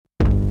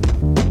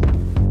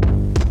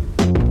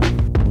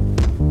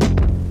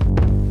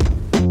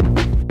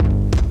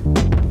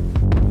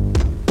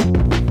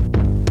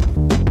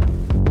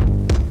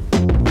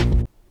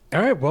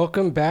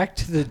welcome back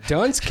to the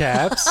Dunce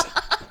Caps.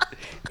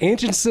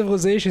 Ancient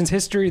Civilizations,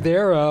 History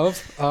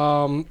Thereof.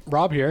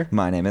 Rob here.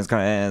 My name is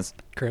Chris.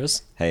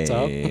 Chris.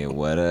 Hey,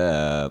 what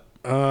up?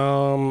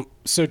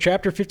 So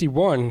chapter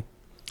 51.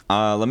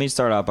 Let me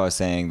start off by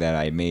saying that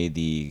I made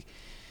the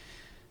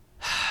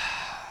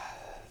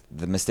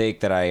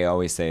mistake that I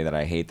always say that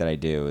I hate that I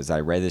do is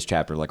I read this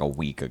chapter like a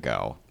week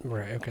ago.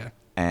 Right, okay.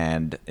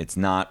 And it's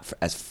not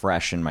as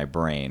fresh in my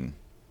brain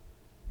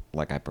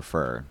like I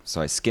prefer.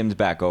 So I skimmed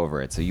back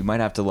over it. So you might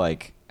have to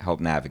like help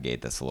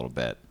navigate this a little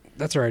bit.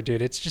 That's all right,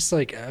 dude. It's just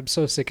like, I'm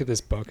so sick of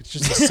this book. It's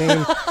just the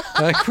same.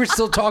 Like, we're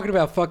still talking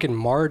about fucking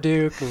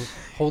Marduk and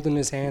holding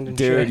his hand and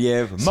shit. Dude,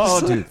 yeah.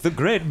 Marduk, the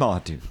great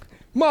Marduk.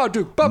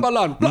 Marduk,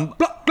 Babylon, blah,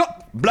 blah, blah.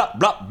 Blah,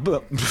 blah, blah.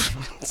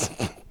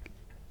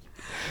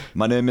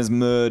 My name is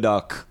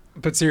Murdoch.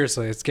 But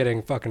seriously, it's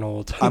getting fucking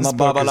old. I'm a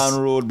Babylon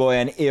road boy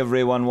and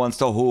everyone wants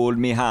to hold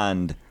me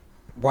hand.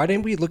 Why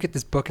didn't we look at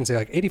this book and say,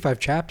 like, 85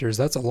 chapters?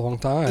 That's a long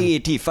time.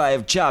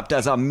 85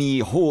 chapters of me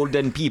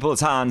holding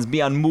people's hands,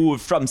 being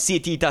moved from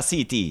city to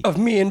city. Of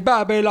me in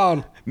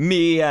Babylon.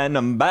 Me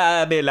and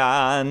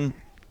Babylon.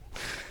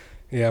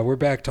 Yeah, we're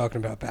back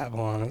talking about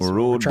Babylon. That's what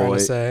Road we're trying boy. to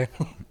say.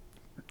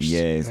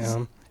 Yes.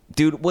 Yeah.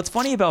 Dude, what's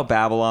funny about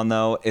Babylon,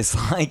 though, is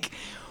like...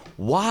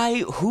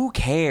 Why? Who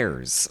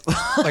cares?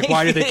 Like,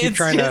 why do they keep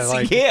trying to,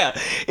 like... Yeah.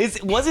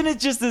 Wasn't it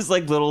just this,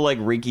 like, little, like,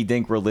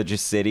 rinky-dink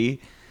religious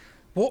city?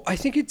 Well, I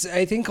think,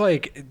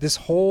 like, this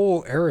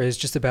whole era is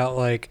just about,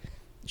 like,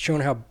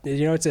 showing how,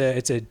 you know, it's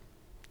a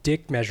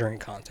dick measuring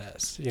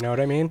contest. You know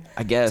what I mean?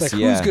 I guess, it's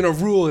like, yeah. who's going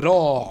to rule it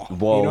all?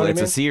 Well, you know what it's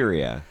I mean?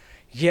 Assyria.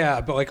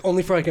 Yeah, but, like,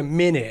 only for, like, a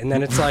minute. And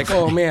then it's like,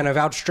 oh, man, I've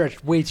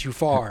outstretched way too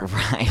far.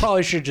 Right.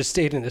 Probably should have just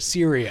stayed in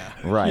Assyria.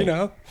 Right. You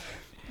know?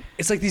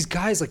 It's like these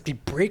guys, like, they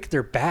break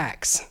their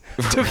backs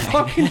to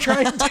fucking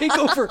try and take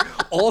over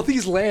all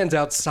these lands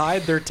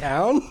outside their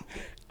town.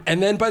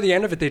 And then by the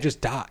end of it, they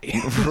just die.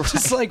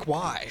 Just like,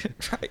 why?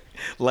 Right.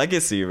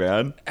 Legacy,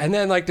 man. And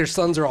then, like, their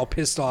sons are all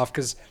pissed off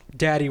because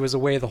daddy was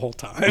away the whole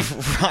time.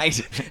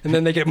 Right. And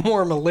then they get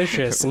more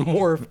malicious and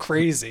more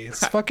crazy.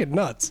 It's fucking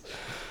nuts.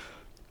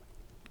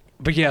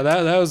 But yeah,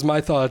 that was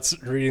my thoughts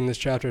reading this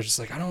chapter. It's just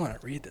like, I don't want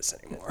to read this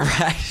anymore.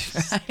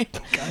 Right.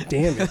 God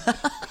damn it.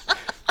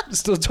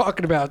 Still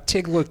talking about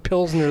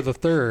Tiglath-Pileser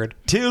III.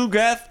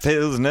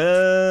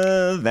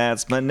 Tiglath-Pileser,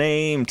 that's my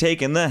name,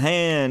 taking the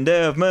hand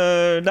of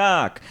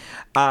Murdoch.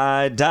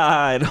 I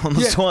died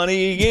almost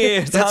 20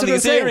 years on the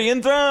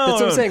Assyrian throne.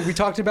 That's what I'm saying. We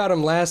talked about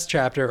him last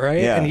chapter,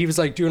 right? Yeah. And he was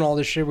like doing all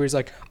this shit where he's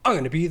like, I'm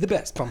going to be the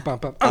best. Bum, bum,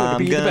 bum.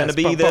 I'm gonna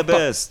be the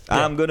best.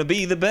 Yeah. I'm gonna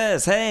be the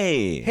best.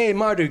 Hey. Hey,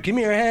 Marduk, give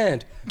me your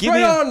hand. Give right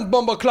me on,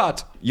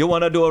 Bumbleclot. You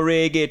wanna do a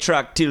reggae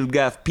track,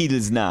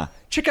 Tiglath-Pileser?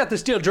 Check out the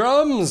steel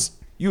drums.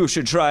 You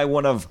should try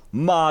one of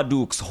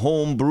Marduk's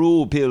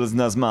homebrew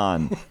pilsners,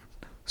 man.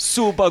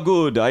 Super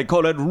good. I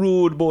call it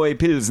Rude Boy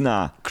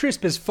Pilsner.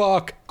 Crisp as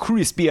fuck.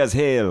 Crispy as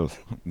hell,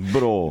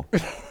 bro.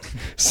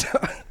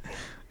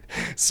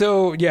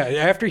 So yeah,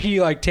 after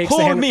he like takes the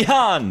Hold hand, me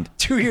hand.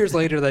 2 years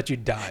later that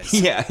dude dies.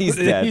 Yeah, he's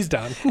dead. He's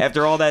done.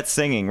 After all that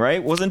singing,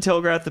 right? Wasn't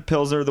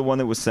Tiglath-Pileser the one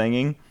that was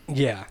singing?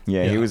 Yeah.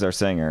 Yeah, he was our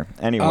singer.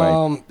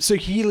 Anyway. So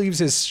he leaves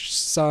his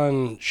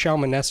son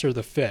Shalmaneser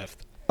V.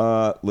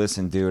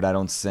 Listen, dude, I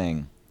don't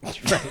sing.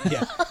 Right,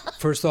 yeah.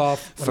 First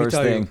off, let me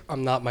tell you,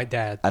 I'm not my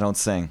dad. I don't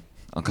sing.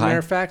 Okay. Matter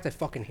of fact, I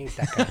fucking hate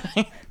that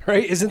guy.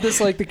 Right? Isn't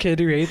this like the kid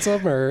who hates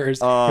him, or is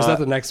that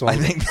the next one? I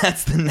think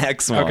that's the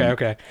next one.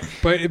 Okay.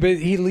 But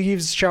he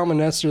leaves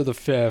Shalmaneser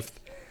V,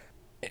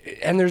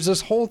 and there's this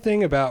whole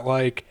thing about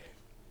like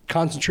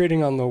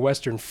concentrating on the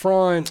Western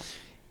Front.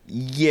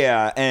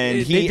 Yeah,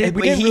 and We didn't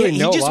really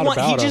know a lot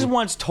about he just him.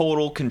 wants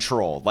total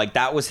control. Like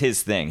that was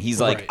his thing. He's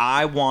like, Right.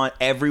 I want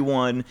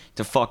everyone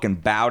to fucking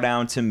bow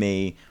down to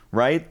me.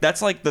 Right? That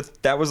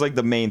was like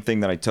the main thing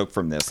that I took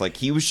from this. Like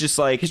he was just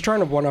like He's trying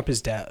to one up his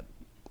dad.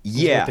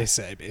 Is yeah, what they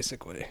say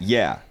basically.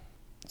 yeah,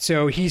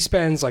 So he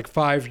spends like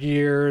 5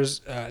 years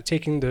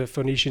taking the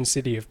Phoenician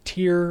city of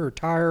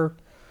Tyre,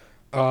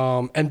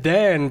 and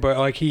then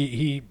but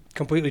he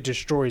completely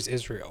destroys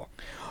Israel,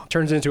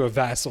 turns it into a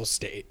vassal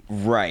state,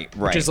 right.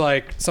 which is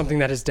like something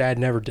that his dad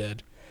never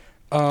did.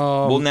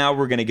 Well, now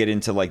we're gonna get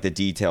into like the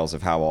details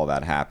of how all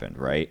that happened,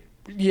 right?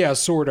 Yeah,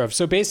 sort of.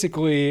 So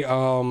basically,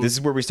 This is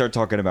where we start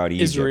talking about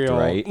Egypt, Israel.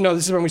 right? No,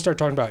 this is when we start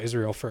talking about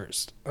Israel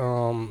first.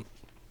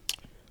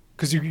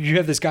 Because you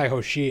have this guy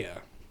Hoshea.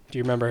 Do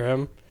you remember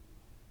him?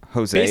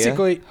 Hosea?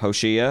 Basically-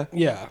 Hoshea?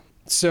 Yeah.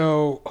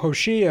 So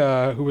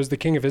Hoshea, who was the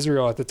king of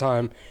Israel at the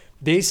time,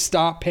 they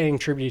stopped paying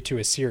tribute to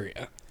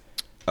Assyria.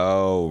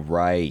 Oh,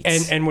 right.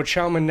 And what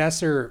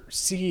Shalmaneser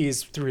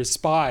sees through his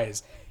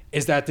spies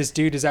is that this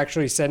dude is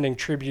actually sending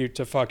tribute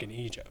to fucking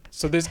Egypt.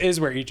 So this is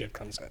where Egypt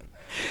comes in.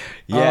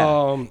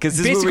 Yeah, because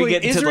this is where we basically,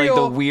 get into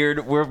like the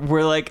weird.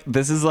 We're like,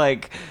 this is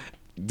like,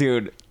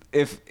 dude,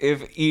 if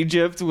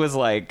Egypt was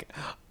like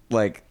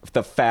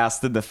the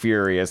Fast and the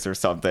Furious or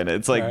something,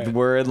 it's like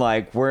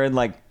Right. we're in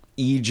like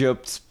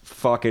Egypt's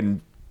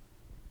fucking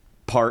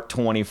part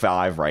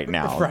 25 right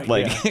now. Right,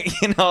 like yeah.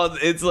 you know,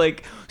 it's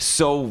like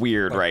so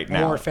weird Like, right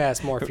now. More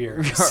fast, more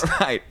furious.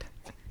 Right.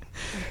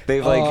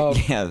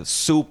 They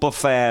super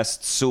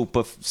fast,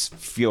 super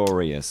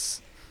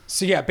furious.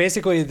 So yeah,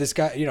 basically this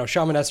guy,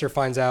 Shalmaneser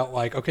finds out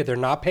like, okay, they're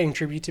not paying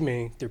tribute to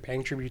me. They're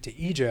paying tribute to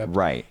Egypt.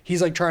 Right.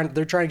 He's like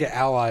they're trying to get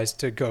allies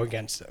to go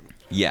against him.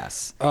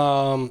 Yes.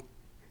 And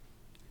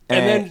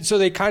then so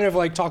they kind of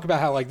like talk about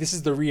how like this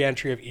is the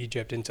re-entry of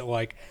Egypt into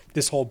like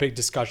this whole big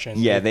discussion.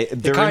 Yeah, they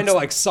kind of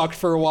like sucked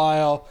for a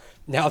while.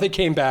 Now they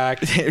came back.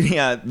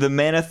 Yeah, the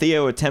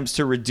Manetheo attempts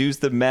to reduce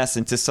the mess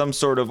into some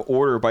sort of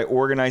order by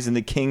organizing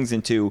the kings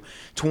into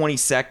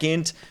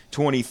 22nd,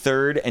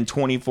 23rd, and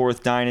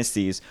 24th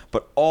dynasties.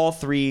 But all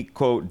three,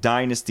 quote,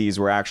 dynasties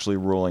were actually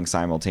ruling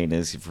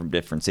simultaneously from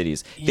different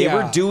cities. They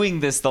were doing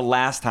this the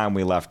last time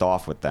we left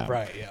off with them.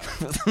 Right, yeah.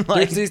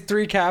 There's these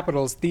three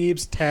capitals,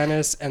 Thebes,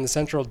 Tanis, and the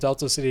central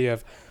delta city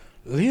of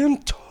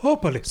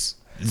Leontopolis.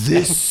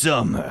 This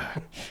summer,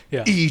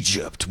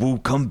 Egypt will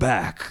come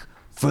back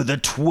for the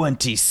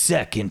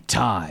 22nd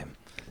time,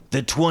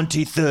 the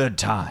 23rd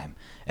time,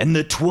 and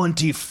the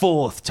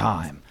 24th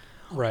time.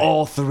 Right.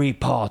 All three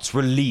parts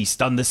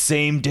released on the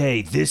same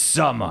day this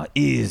summer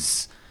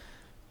is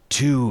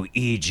To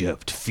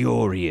Egypt,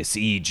 Furious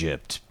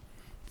Egypt,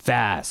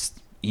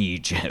 Fast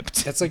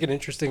Egypt. That's like an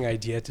interesting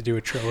idea to do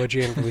a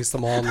trilogy and release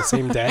them all on the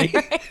same day.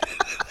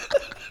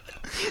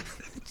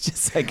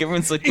 Just like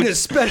everyone's like... In a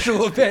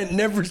special event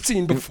never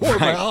seen before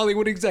by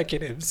Hollywood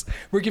executives.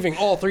 We're giving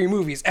all three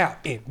movies out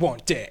in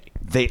one day.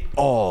 They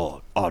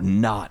all are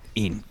not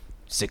in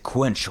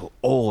sequential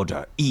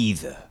order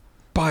either.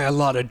 Buy a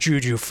lot of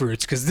juju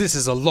fruits, because this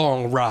is a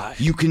long ride.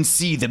 You can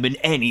see them in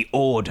any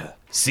order.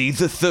 See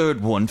the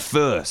third one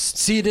first.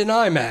 See it in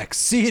IMAX.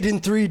 See it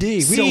in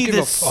 3D. We don't give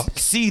a fuck.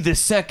 See the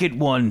second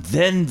one,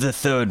 then the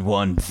third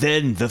one,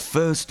 then the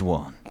first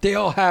one. They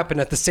all happen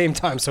at the same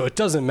time, so it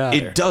doesn't matter.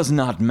 It does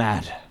not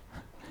matter.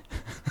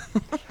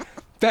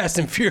 Fast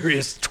and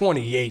Furious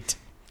 28.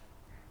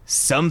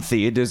 Some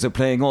theaters are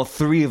playing all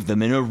three of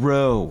them in a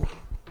row.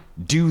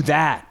 Do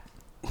that.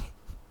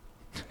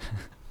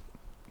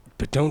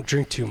 But don't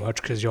drink too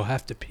much, because you'll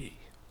have to pee.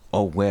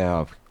 Or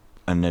wear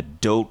an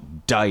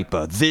adult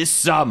diaper this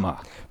summer.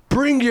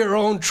 Bring your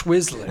own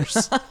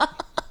Twizzlers.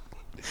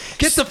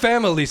 Get the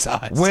family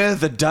size. Wear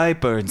the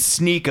diaper and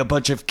sneak a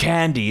bunch of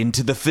candy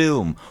into the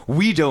film.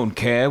 We don't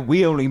care.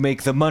 We only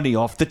make the money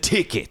off the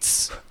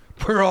tickets.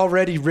 We're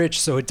already rich,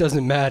 so it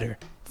doesn't matter.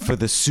 For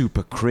the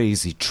super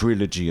crazy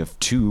trilogy of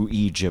To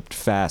Egypt,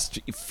 Fast,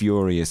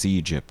 Furious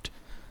Egypt.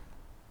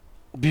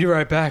 Be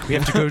right back. We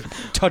have to go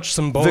touch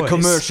some boys. The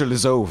commercial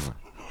is over.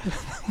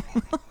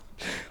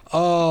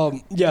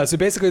 Yeah, so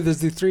basically there's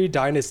the three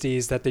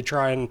dynasties that they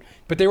try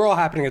but they were all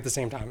happening at the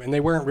same time, and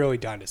they weren't really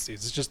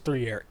dynasties. It's just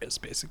three areas,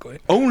 basically.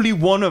 Only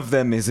one of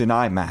them is in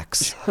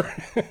IMAX.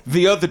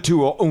 The other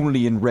two are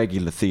only in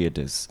regular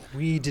theaters.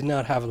 We did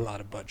not have a lot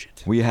of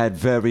budget. We had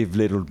very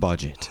little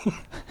budget.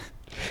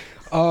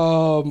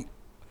 And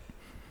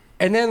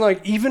then,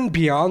 like, even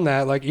beyond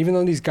that, like, even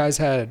though these guys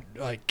had,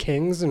 like,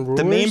 kings and rulers...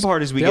 The main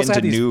part is we they get also into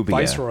had these Nubia.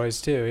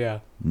 viceroys, too, yeah.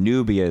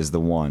 Nubia is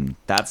the one.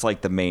 That's like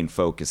the main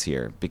focus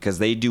here, because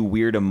they do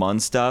weird Amun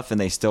stuff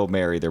and they still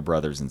marry their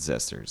brothers and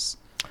sisters.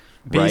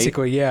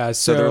 Basically, right? yeah.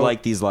 So they're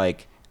like these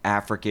like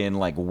African,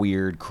 like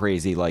weird,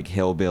 crazy, like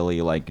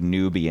hillbilly, like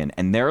Nubian,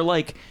 and they're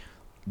like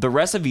the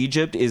rest of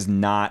Egypt is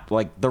not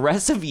like the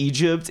rest of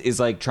Egypt is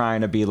like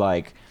trying to be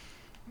like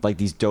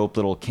these dope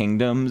little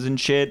kingdoms and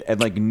shit, and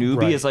like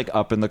Nubia is like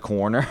up in the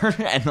corner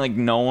and like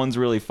no one's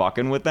really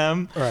fucking with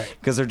them, right?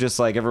 Because they're just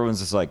like everyone's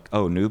just like,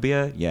 oh,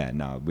 Nubia, yeah,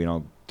 no, we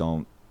don't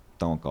go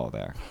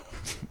there.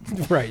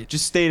 Right.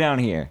 Just stay down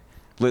here.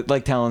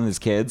 Like telling his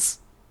kids,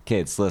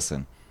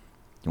 listen,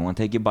 you want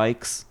to take your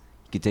bikes?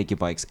 You can take your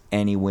bikes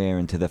anywhere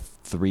into the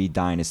three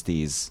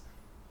dynasties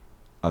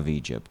of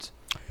Egypt,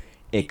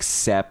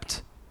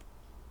 except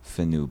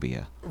for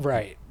Nubia.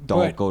 Right.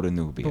 Don't go to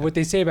Nubia. But what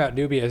they say about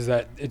Nubia is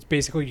that it's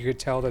basically, you could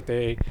tell that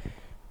they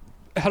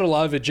had a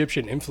lot of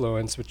Egyptian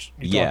influence, which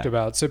you talked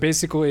about. So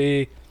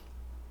basically,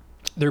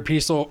 their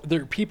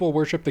people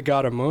worship the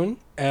god Amun,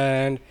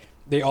 and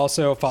they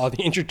also follow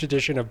the ancient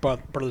tradition of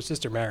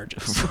brother-sister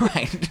marriages.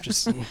 Right.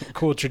 Just a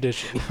cool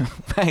tradition.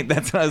 Right,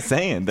 that's what I was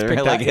saying.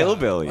 They're like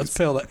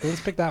hillbillies.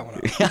 Let's pick that one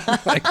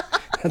up. Like,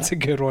 that's a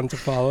good one to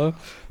follow.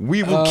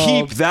 We will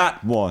keep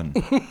that one.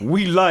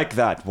 We like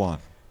that one.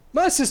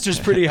 My sister's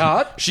pretty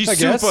hot. She's I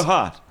guess. super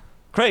hot.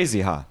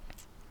 Crazy hot.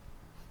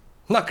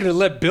 Not going to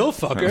let Bill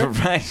fuck her.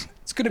 Right.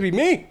 It's going to be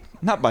me.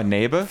 Not my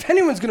neighbor. If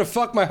anyone's going to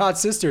fuck my hot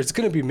sister, it's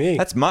going to be me.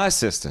 That's my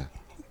sister.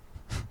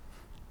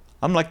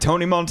 I'm like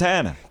Tony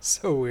Montana.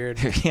 So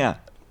weird. Yeah.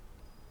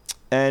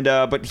 And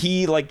but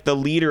he, like, the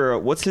leader,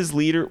 what's the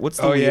leader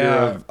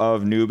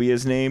of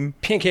Nubia's name?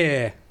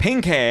 Pinky.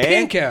 Pink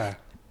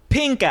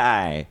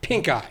Eye.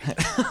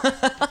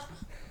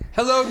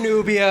 Hello,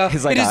 Nubia.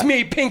 Like, it is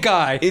me, Pink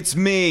Eye. It's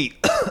me,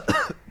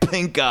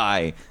 Pink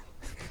Eye.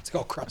 It's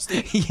all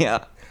crusty.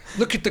 Yeah.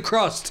 Look at the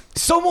crust.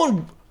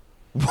 Someone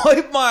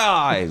wipe my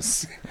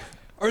eyes.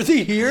 Are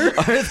they here?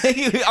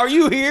 Are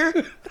you here?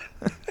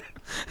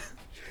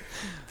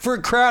 For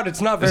a crowd,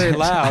 it's not very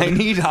loud. I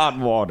need hot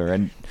water,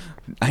 and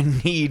I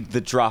need the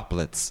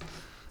droplets.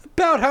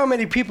 About how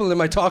many people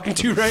am I talking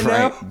to right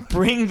now?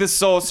 Bring the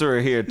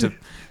sorcerer here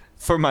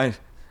for my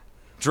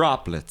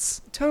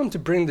droplets. Tell him to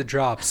bring the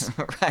drops.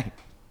 Right.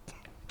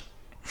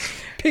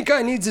 Pink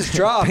Eye needs his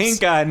drops.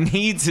 Pink Eye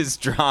needs his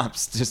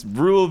drops. Just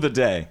rule the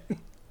day.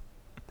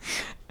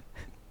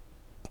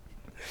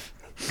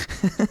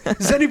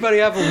 Does anybody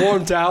have a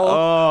warm towel?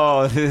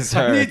 Oh, this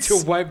hurts. I need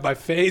to wipe my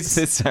face.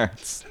 This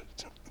hurts.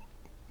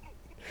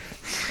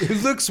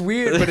 It looks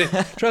weird,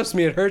 but trust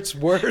me, it hurts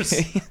worse.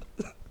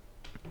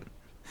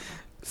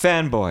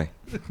 Fanboy,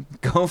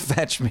 go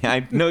fetch me.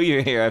 I know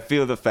you're here. I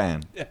feel the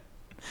fan. Yeah.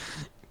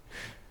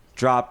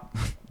 Drop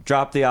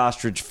the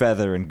ostrich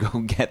feather and go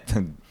get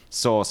the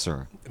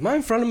sorcerer. Am I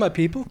in front of my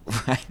people?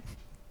 Right.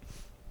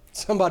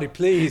 Somebody,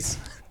 please.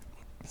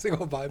 He's like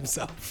all by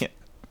himself. Yeah.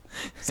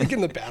 He's like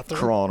in the bathroom.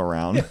 Crawling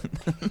around.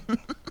 Yeah.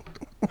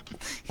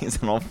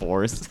 He's on all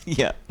fours.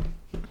 Yeah.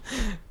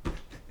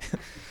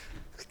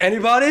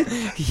 Anybody?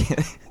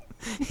 Yeah.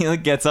 He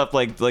like gets up,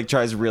 like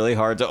tries really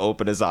hard to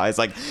open his eyes,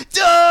 like,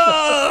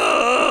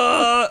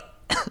 duh!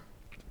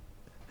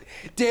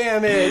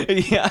 Damn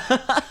it! Yeah.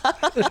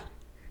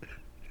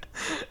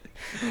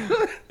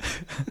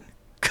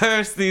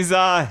 Curse these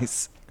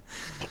eyes.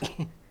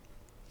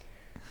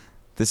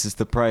 This is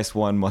the price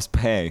one must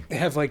pay. They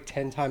have like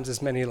 10 times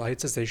as many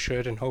lights as they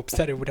should in hopes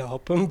that it would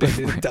help him, but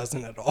it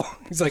doesn't at all.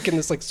 He's like in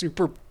this like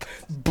super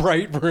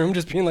bright room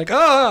just being like,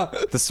 ah!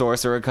 The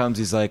sorcerer comes,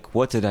 he's like,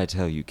 what did I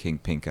tell you, King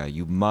Pink Eye?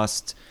 You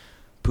must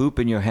poop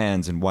in your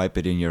hands and wipe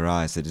it in your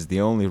eyes. It is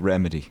the only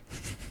remedy.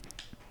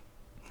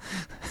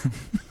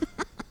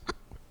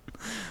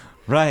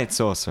 Right,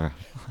 sorcerer.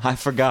 I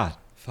forgot.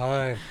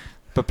 Fine.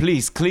 But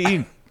please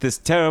clean this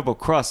terrible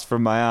crust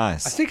from my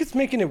eyes. I think it's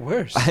making it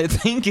worse. I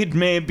think it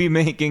may be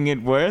making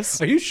it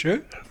worse. Are you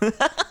sure?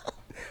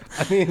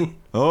 I mean,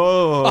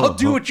 Oh. I'll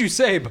do what you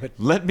say, but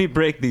Let me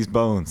break these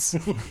bones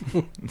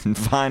and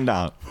find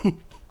out.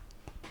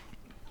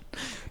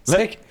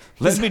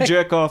 Let me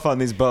jerk off on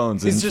these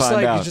bones and he's just find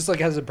like out. he just like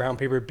has a brown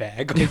paper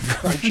bag, like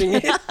crunching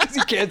it because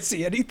he can't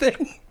see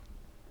anything.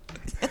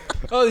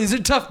 Oh, these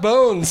are tough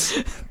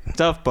bones.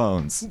 Tough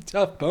bones.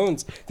 Tough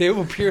bones. They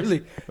will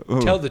purely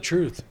tell the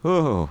truth.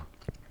 Oh,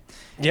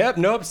 Yep.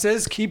 Nope.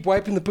 Says keep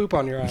wiping the poop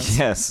on your eyes.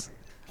 yes.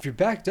 If you're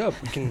backed up,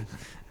 we can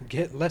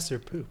get lesser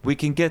poop. We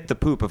can get the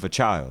poop of a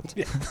child.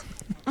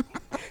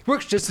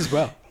 Works just as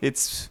well.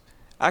 It's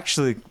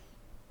actually,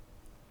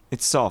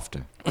 it's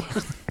softer.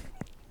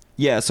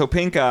 Yeah, so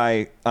Pink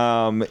Eye,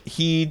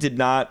 he did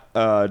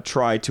not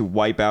try to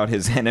wipe out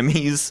his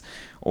enemies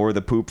or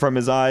the poop from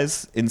his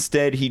eyes.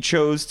 Instead, he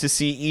chose to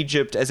see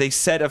Egypt as a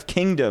set of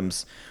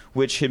kingdoms,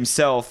 which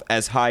himself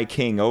as high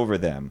king over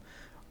them.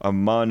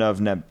 Amun of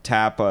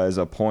Neptapa has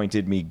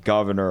appointed me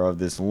governor of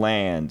this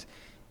land.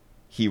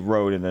 He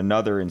wrote in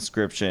another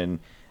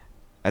inscription,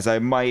 as I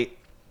might,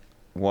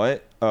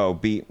 what? Oh,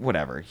 be,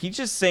 whatever. He's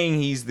just saying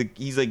he's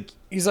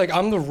like,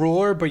 I'm the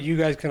ruler, but you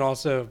guys can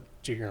also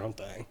do your own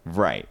thing.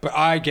 right, But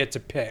I get to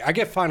pick. I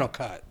get final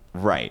cut.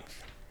 right.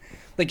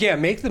 Like, yeah,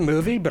 make the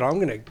movie, but I'm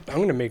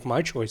gonna make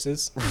my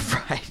choices.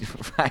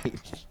 Right.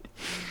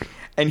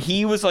 And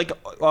he was like,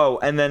 oh,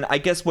 and then I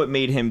guess what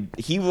made him,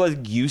 he was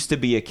used to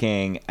be a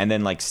king and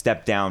then like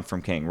stepped down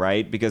from king,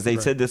 right? Because they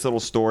said this little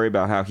story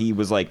about how he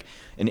was like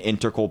an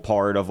integral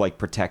part of like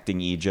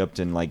protecting Egypt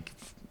and like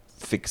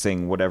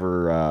fixing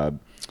whatever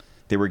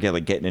they were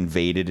getting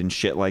invaded and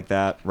shit like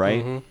that,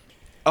 right? Mm-hmm.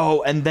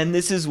 Oh, and then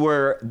this is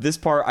where this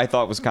part I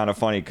thought was kind of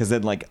funny because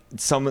then like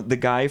the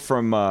guy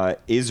from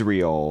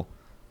Israel,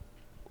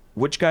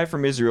 which guy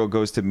from Israel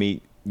goes to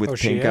meet with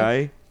Pink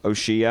Eye?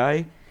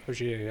 Oshii,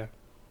 yeah.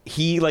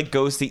 He like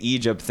goes to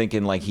Egypt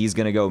thinking like he's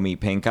gonna go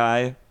meet Pink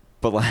Eye,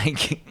 but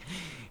like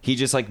he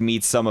just like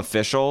meets some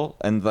official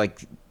and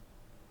like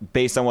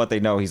based on what they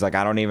know, he's like,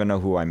 I don't even know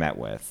who I met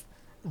with.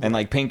 And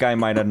like Pink Eye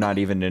might have not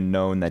even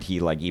known that he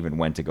like even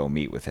went to go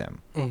meet with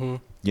him. Mm-hmm.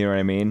 You know what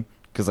I mean?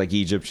 Because like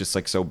Egypt's just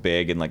like so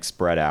big and like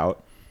spread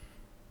out.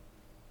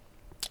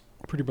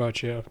 Pretty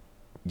much, yeah.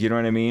 You know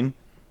what I mean?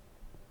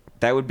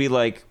 That would be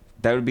like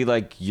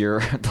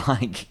you're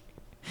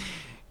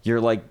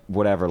like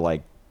whatever,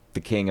 like the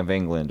king of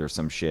England or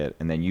some shit,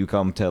 and then you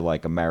come to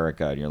like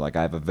America and you're like,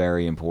 I have a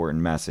very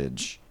important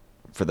message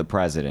for the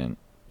president,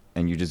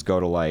 and you just go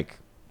to like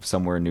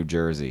somewhere in New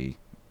Jersey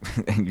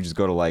and you just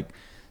go to like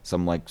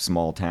some like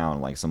small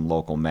town, like some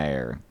local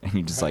mayor, and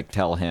you just like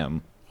tell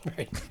him,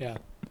 right, yeah.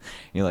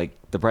 You're like,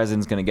 the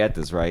president's gonna get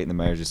this, right? And the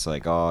mayor's just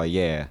like, oh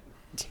yeah,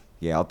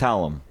 I'll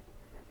tell him,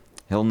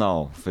 he'll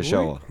know for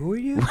sure. Who are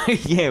you?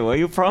 Yeah, where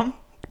you from?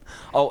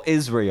 Oh,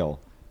 Israel.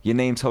 Your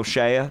name's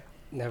Hosea?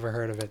 Never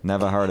heard of it.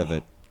 Never heard of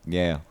it.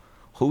 Yeah.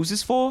 Who's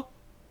this for?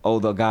 Oh,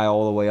 the guy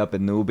all the way up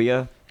in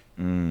Nubia?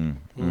 Yeah.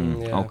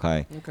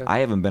 Okay. I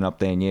haven't been up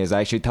there in years.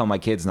 I actually tell my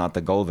kids not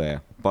to go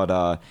there.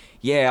 But,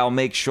 yeah, I'll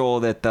make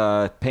sure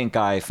that Pink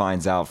Eye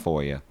finds out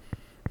for you.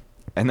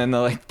 And then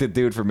the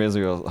dude from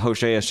Israel,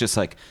 Hosea, is just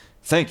like,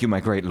 Thank you, my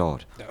great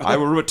lord. I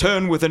will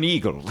return with an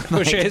eagle.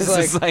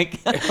 O'Shea's like,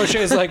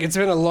 O'Shea's like, it's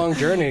been a long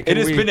journey. It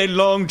has been a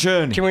long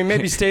journey. Can we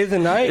maybe stay the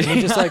night? And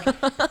he's just like,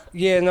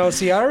 yeah, no,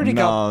 see, I already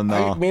got,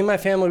 No. me and my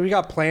family, we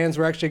got plans.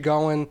 We're actually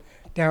going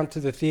down to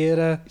the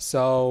theater,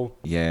 so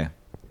Yeah.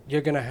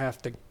 you're going to have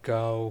to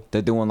go.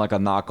 They're doing like a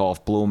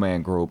knockoff Blue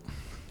Man Group.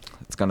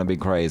 It's going to be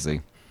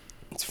crazy.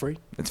 It's free.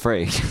 It's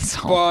free.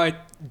 So. But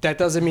that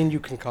doesn't mean you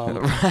can come.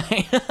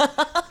 Right.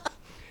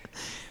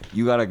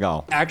 You got to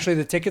go. Actually,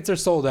 the tickets are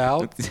sold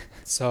out,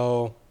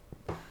 so,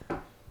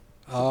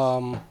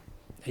 are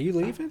you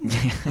leaving?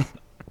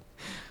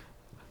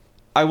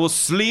 I will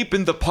sleep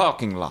in the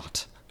parking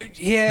lot.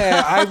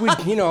 Yeah, I would,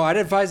 I'd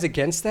advise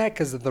against that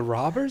because of the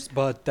robbers,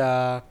 but,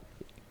 I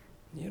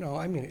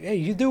mean, hey,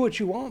 you do what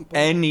you want. But...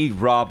 Any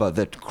robber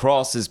that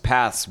crosses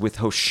paths with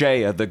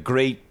Hoshea, the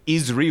great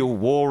Israel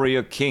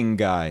warrior king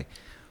guy,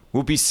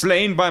 will be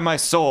slain by my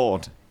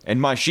sword and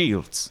my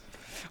shields.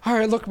 All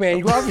right, look, man,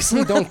 you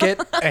obviously don't get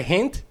a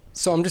hint,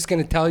 so I'm just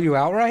going to tell you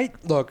outright.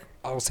 Look,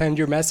 I'll send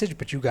your message,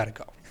 but you got to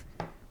go.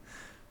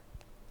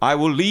 I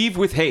will leave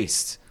with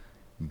haste.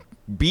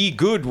 Be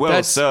good,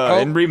 sir,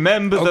 and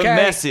remember the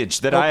message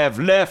that I have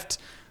left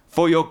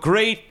for your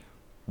great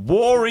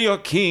warrior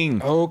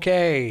king.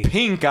 Okay.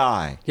 Pink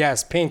Eye.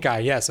 Yes, Pink Eye.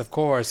 Yes, of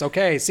course.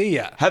 Okay, see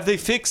ya. Have they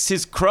fixed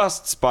his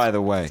crusts, by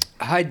the way?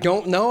 I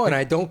don't know, and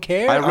I don't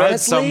care. I read honestly.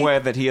 somewhere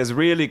that he has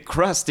really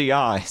crusty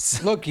eyes.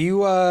 Look,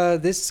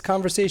 this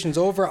conversation's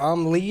over.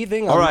 I'm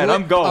leaving. All right,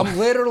 I'm going. I'm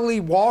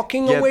literally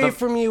walking away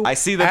from you. I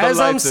see that as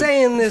the I'm lights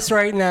saying this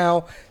right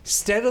now,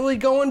 steadily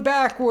going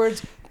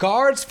backwards.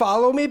 Guards,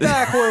 follow me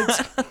backwards.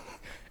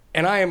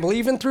 And I am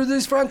leaving through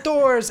these front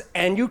doors,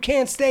 and you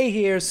can't stay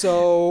here,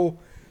 so...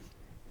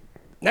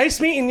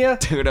 Nice meeting you.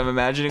 Dude, I'm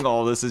imagining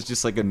all this is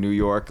just like a New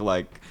York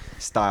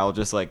style,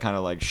 just like kind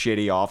of like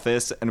shitty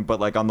office, but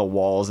like on the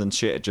walls and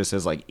shit, it just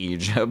says like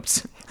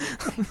Egypt.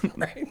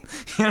 Right.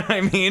 You know what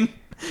I mean?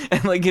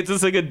 And like it's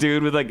just like a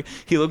dude with like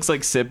he looks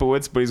like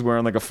Sipowicz, but he's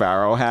wearing like a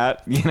pharaoh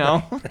hat, you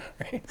know?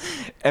 Right.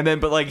 And then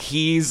but like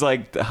he's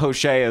like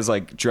Hoshea is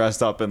like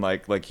dressed up and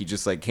like he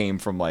just like came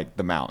from like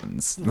the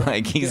mountains.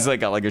 Like he's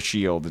like got like a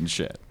shield and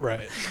shit.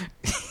 Right.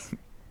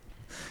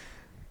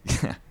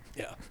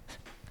 Yeah.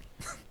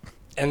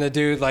 And the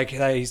dude like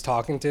that he's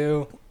talking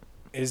to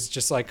is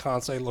just like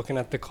constantly looking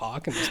at the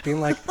clock and just being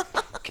like,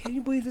 "Can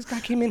you believe this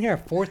guy came in here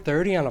at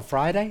 4:30 on a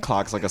Friday?"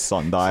 Clock's like a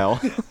sundial.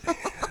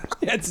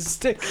 He had to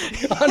stick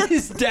on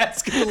his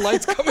desk and the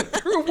lights coming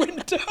through a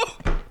window.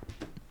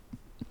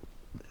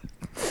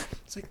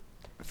 It's like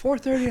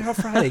 4:30 on a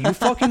Friday. You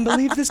fucking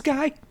believe this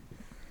guy?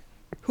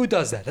 Who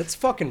does that? That's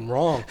fucking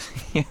wrong.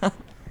 Yeah.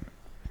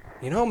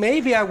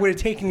 Maybe I would have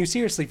taken you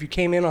seriously if you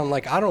came in on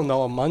like, I don't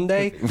know, a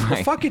Monday. Right.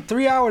 But fucking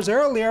 3 hours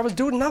earlier, I was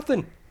doing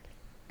nothing.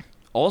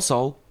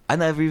 Also, I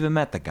never even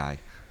met the guy.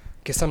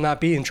 Guess I'm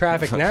not being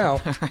traffic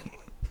now.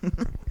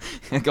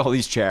 Like all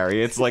these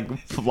chariots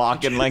like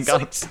blocking like,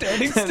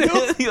 standing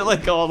still. You're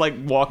like all like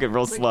walking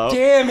real slow.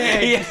 Damn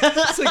it. Yeah.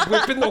 It's like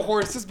whipping the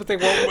horses, but they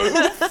won't move.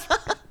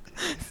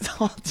 It's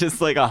all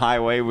just like a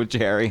highway with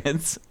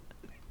chariots.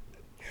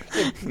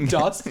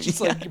 Dust,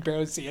 just like you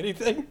barely see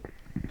anything.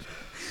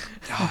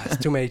 Oh, it's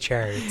too many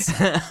chariots.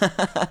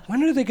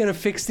 When are they going to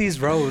fix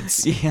these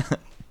roads? Yeah.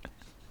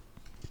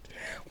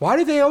 Why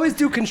do they always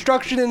do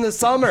construction in the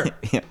summer?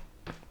 Yeah.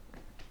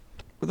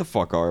 Where the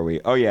fuck are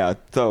we? Oh yeah.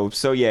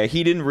 So yeah,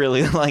 he didn't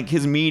really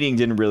his meeting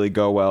didn't really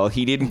go well.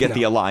 He didn't get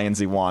the alliance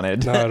he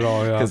wanted. Not at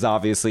all, yeah. Because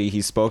obviously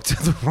he spoke to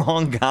the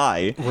wrong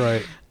guy.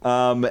 Right.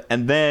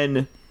 And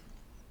then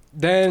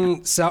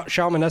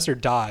Shalmaneser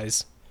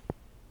dies.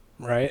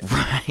 Right?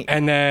 Right.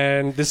 And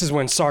then this is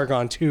when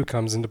Sargon 2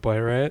 comes into play,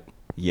 right?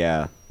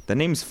 Yeah. The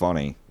name's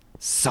funny.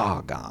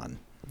 Sargon.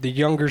 The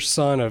younger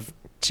son of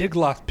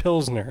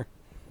Tiglath-Pileser.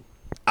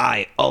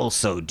 I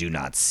also do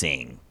not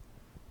sing.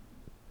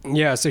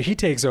 Yeah, so he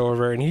takes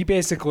over and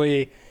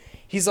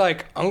he's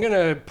like, I'm going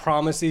to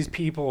promise these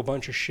people a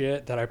bunch of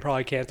shit that I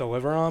probably can't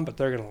deliver on, but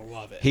they're going to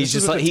love it. He's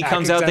just like, he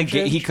comes out the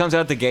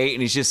gate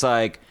and he's just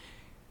like,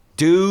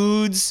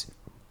 dudes,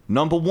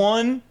 number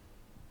 1,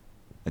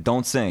 I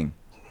don't sing.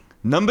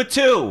 Number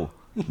 2,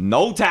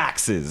 no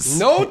taxes.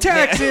 No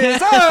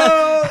taxes.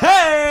 Oh,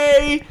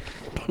 hey!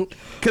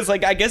 Because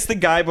I guess the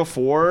guy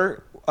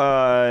before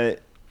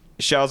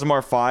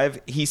Shalzamar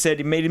 5, he said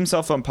he made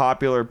himself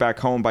unpopular back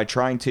home by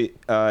trying to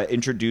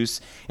introduce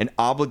an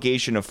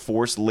obligation of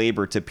forced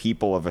labor to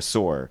people of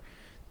Assur.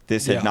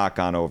 This had not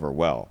gone over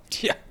well.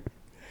 Yeah.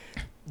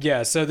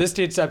 Yeah, so this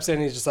dude steps in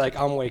and he's just like,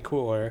 I'm way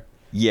cooler.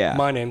 Yeah.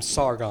 My name's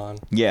Sargon.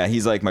 Yeah,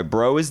 he's like, my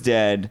bro is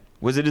dead.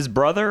 Was it his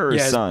brother or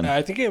his son?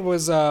 I think it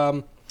was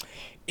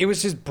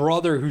his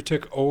brother who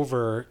took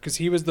over because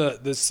he was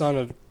the son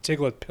of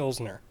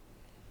Tiglath-Pileser.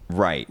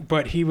 Right.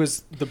 But he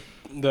was the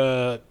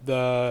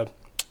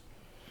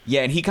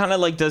yeah, and he kind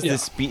of does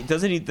this speech,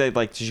 doesn't he?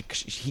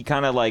 He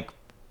kind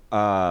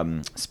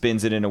of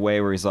spins it in a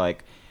way where he's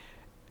like,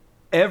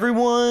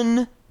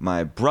 everyone,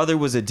 my brother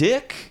was a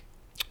dick.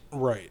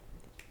 Right.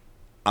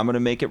 I'm gonna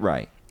make it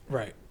right.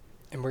 Right.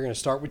 And we're gonna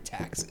start with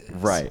taxes.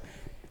 Right.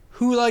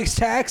 Who likes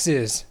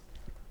taxes?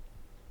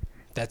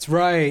 That's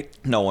right.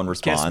 No one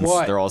responds.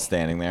 what? They're all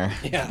standing there,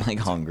 Yeah. like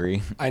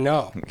hungry. I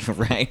know.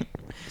 Right?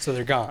 So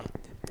they're gone.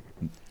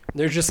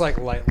 They're just like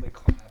lightly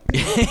clapping.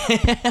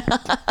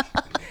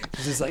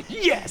 It's just like,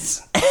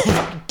 yes,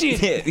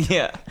 did it.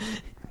 Yeah.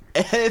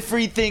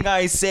 Everything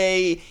I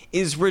say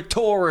is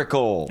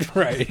rhetorical.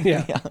 Right.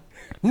 Yeah.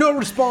 No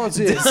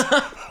responses.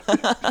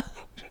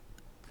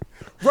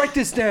 Write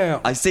this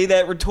down. I say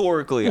that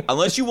rhetorically,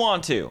 unless you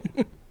want to.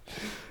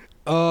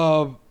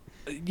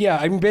 Yeah.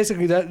 I mean,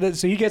 basically that.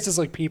 So he gets his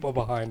like people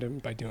behind him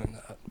by doing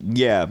that.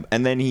 Yeah,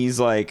 and then he's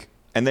like,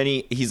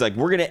 he's like,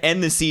 we're gonna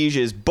end the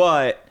sieges,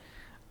 but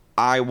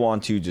I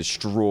want to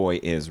destroy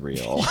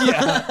Israel.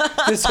 Yeah.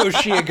 This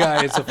Hoshea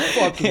guy is a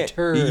fucking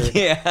turd.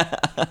 Yeah.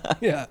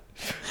 Yeah.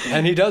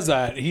 And he does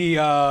that.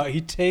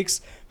 He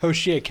takes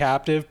Hoshea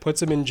captive,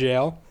 puts him in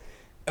jail.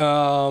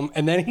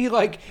 And then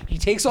he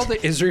takes all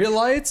the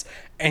Israelites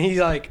and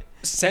he like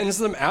sends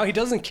them out. He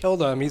doesn't kill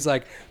them. He's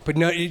like, but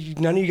none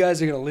of you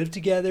guys are gonna live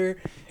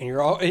together,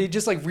 and he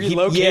just like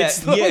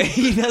relocates them. Yeah,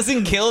 he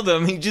doesn't kill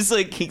them. He just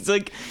like he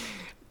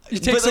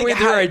takes away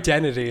their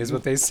identity, is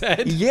what they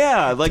said.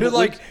 Yeah, like, they're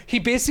like he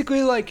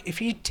basically like if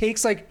he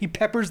takes like he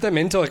peppers them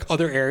into like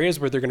other areas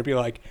where they're gonna be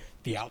like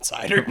the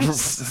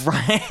outsiders.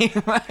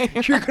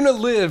 right. You're gonna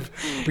live,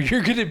 but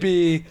you're gonna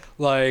be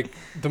like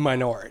the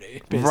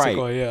minority, basically.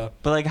 Right. Yeah.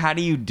 But like, how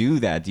do you do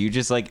that? Do you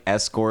just like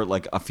escort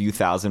like a few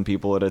thousand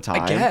people at a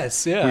time? I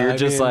guess, yeah. Where you're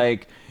just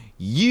like,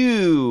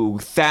 you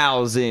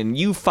 1,000,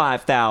 you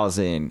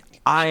 5,000.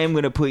 I am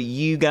gonna put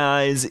you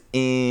guys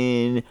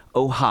in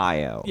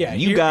Ohio. Yeah,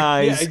 you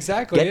guys, yeah,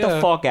 exactly. get the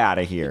fuck out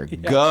of here.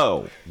 Yeah.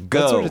 Go.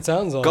 That's what it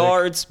sounds like.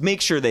 Guards,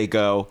 make sure they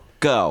go.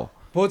 Go.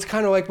 Well, it's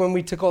kind of like when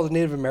we took all the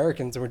Native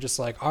Americans and we're just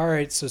like, all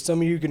right, so some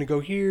of you are going to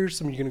go here,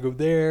 some of you are going to go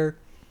there,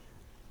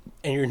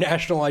 and your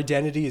national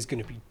identity is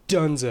going to be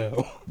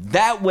donezo.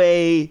 That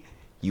way,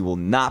 you will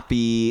not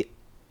be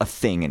a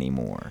thing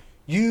anymore.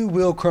 You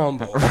will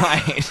crumble.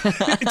 Right.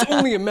 It's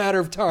only a matter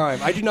of time.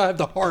 I do not have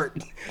the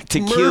heart to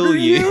murder kill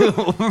you.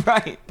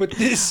 Right. But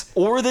this...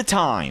 Or the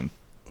time.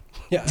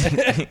 Yeah.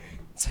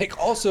 It's like,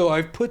 also,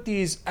 I've put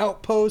these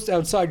outposts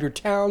outside your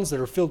towns that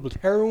are filled with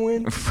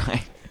heroin.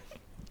 Right.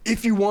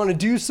 If you want to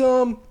do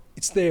some,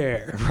 it's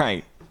there.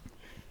 Right.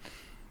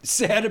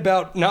 Sad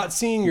about not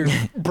seeing your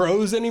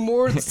bros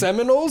anymore, the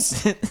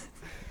Seminoles?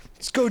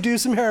 Let's go do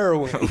some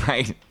heroin.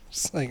 Right.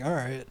 It's like, all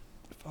right,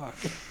 fuck.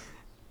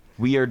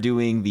 We are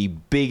doing the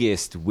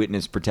biggest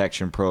witness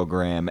protection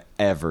program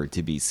ever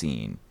to be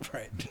seen.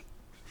 Right.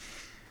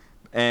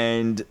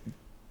 And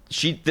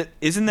isn't that...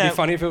 It'd be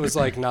funny if it was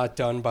like not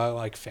done by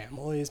like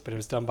families, but it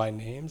was done by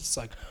names. It's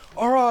like,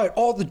 all right,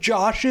 all the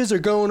Joshes are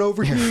going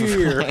over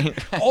here.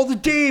 Right. All the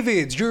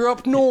Davids, you're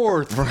up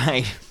north.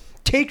 Right.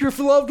 Take your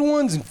loved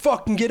ones and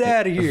fucking get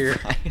out of here.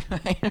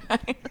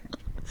 Right.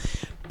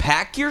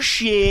 Pack your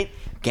shit,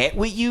 get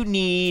what you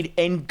need,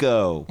 and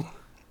go.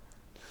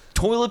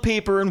 Toilet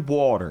paper and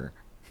water.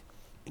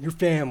 Your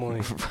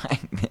family.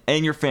 Right.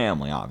 And your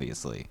family,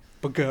 obviously.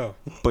 But go.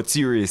 But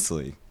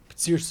seriously.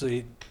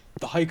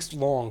 The hike's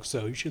long,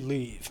 so you should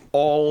leave.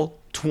 All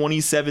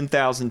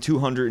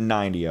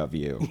 27,290 of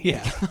you.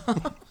 Yeah.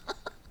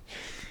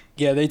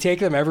 Yeah, they take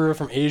them everywhere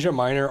from Asia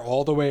Minor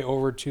all the way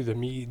over to the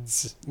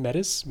Medes?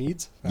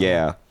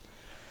 Yeah.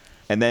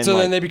 And then so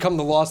then they become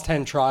the Lost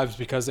 10 Tribes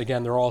because,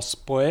 again, they're all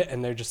split,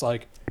 and they're just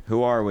like...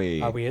 Who are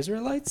we? Are we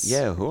Israelites?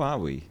 Yeah, who are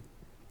we?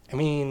 I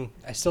mean,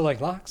 I still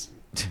like locks.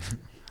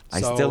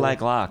 I still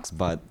like locks,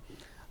 but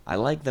I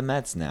like the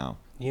Mets now.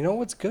 You know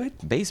what's good?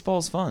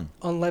 Baseball's fun.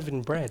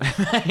 Unleavened bread.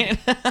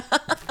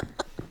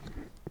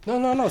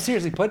 No.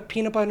 Seriously, put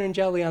peanut butter and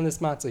jelly on this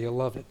matzah. You'll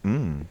love it.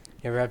 Mm.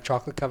 You ever have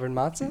chocolate-covered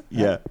matzah?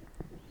 Yeah.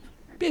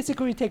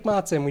 Basically, we take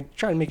matzah and we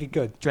try to make it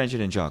good. Drench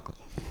it in chocolate.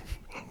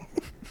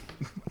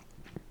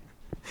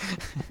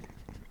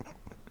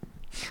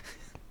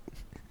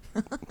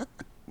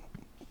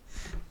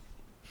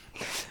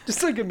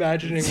 Just like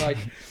imagining, like,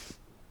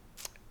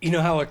 you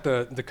know how like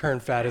the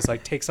current fad is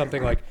like take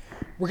something like,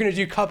 we're gonna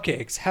do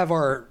cupcakes, have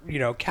our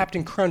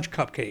Captain Crunch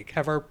cupcake,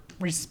 have our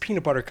Reese's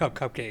peanut butter cup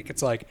cupcake.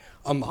 It's like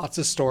a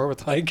matzah store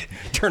with like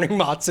turning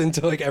matzah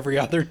into like every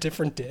other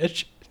different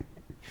dish.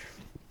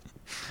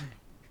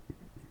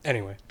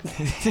 Anyway.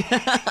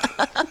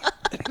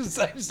 It's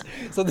like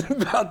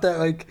something about that,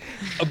 like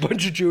a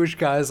bunch of Jewish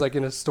guys like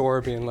in a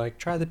store being like,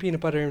 try the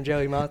peanut butter and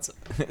jelly matzah.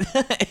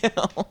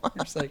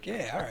 You're just like,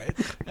 yeah,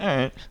 all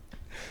right,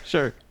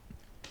 sure.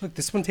 Look,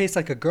 this one tastes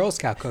like a Girl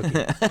Scout cookie,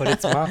 but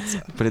it's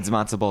matzah. But it's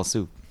matzo ball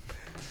soup.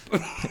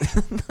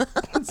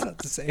 It's not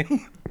the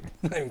same.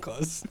 Not even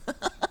close.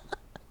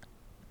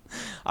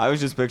 I was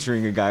just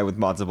picturing a guy with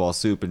matzo ball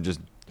soup and just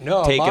taking a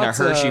matzah,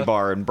 Hershey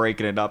bar and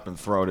breaking it up and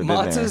throwing it in there.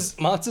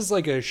 Matzah's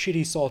like a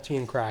shitty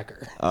saltine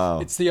cracker.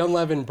 Oh. It's the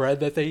unleavened bread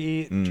that they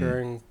eat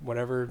during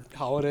whatever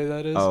holiday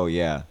that is. Oh,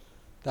 yeah.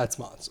 That's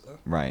matzah.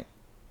 Right.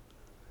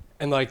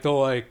 And like they'll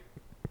like...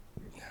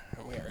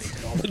 We already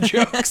did all the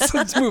jokes.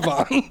 Let's move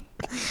on.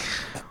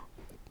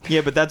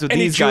 Yeah, but that's what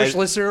Any these guys... Jewish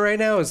listener right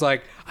now is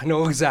like, I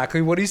know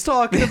exactly what he's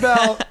talking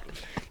about.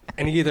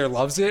 And he either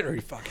loves it or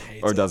he fucking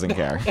hates it. Or doesn't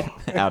care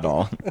at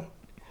all.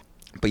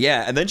 But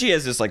yeah, and then she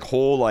has this like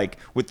whole like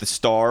with the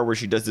star where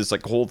she does this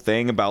like whole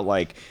thing about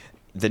like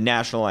the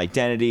national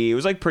identity. It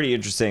was like pretty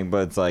interesting,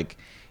 but it's like,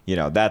 you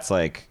know, that's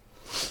like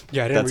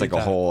that's like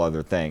a whole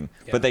other thing.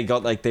 Yeah. But they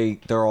got like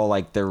they're all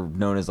like they're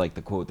known as like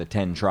the quote the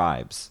 10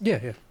 tribes.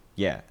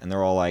 Yeah, and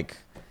they're all like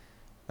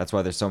that's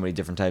why there's so many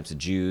different types of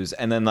Jews.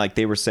 And then like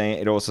they were saying,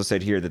 it also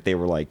said here that they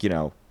were like, you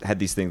know, had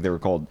these things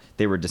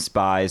they were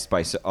despised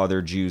by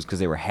other Jews because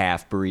they were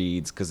half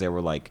breeds, because they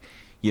were like,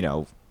 you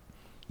know,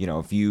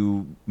 if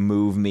you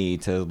move me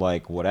to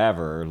like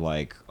whatever,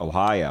 like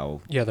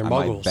Ohio, they're I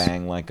muggles. might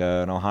bang like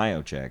an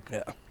Ohio chick.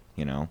 Yeah,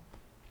 you know.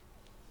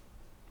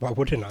 Why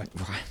wouldn't I?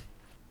 Right.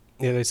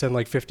 Yeah, they said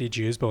like 50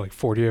 Jews, but like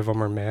 40 of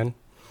them are men.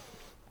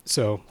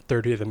 So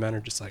 30 of the men are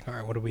just like, all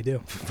right, what do we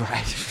do?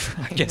 Right.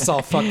 I guess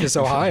I'll fuck this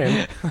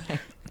Ohioan.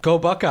 Go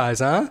Buckeyes,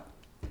 huh?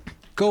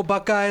 Go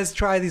Buckeyes,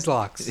 try these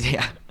locks.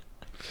 Yeah.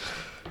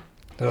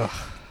 Ugh.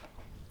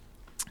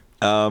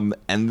 And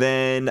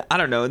then, I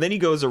don't know, and then he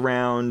goes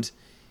around,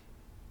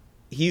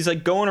 he's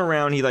like going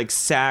around, he like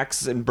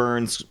sacks and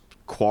burns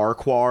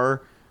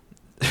Quar,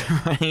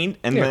 right?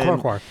 And yeah,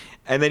 then, Quar.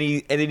 And then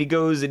he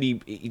goes and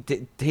he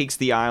takes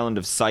the island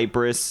of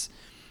Cyprus,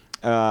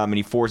 and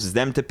he forces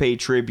them to pay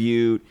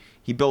tribute.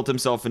 He built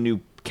himself a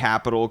new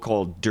capital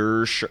called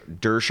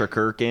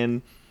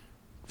Dur-Sharukin.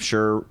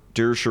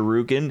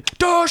 Dur-Sharukin.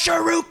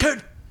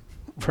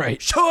 Right.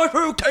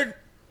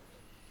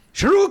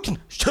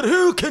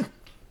 Sharukin.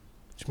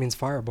 Which means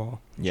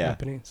fireball in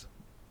Japanese.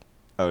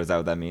 Oh, is that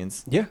what that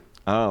means? Yeah.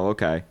 Oh,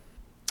 okay.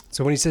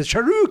 So when he says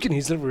Sharukin,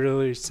 he's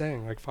really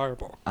saying like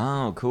fireball.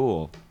 Oh,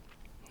 cool.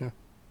 Yeah.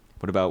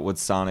 What about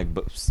what's Sonic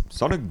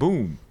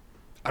Boom?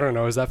 I don't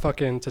know. Is that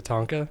fucking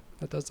Tatanka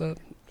that does that?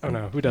 Oh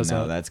no, who does that?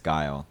 No, that's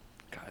Guile.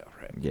 Guile,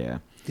 right? Yeah.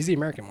 He's the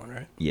American one,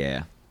 right?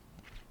 Yeah.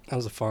 That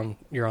was a fun.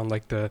 You're on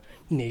like the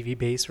Navy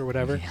base or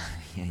whatever.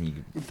 Yeah,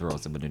 you throw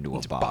someone into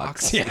a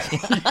box. Yeah.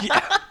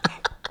 Yeah.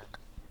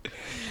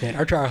 Man,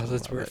 our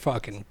childhoods were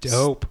fucking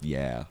dope.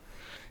 Yeah.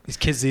 These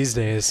kids these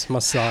days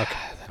must suck.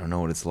 I don't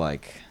know what it's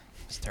like.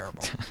 It's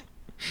terrible.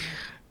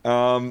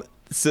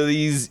 So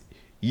these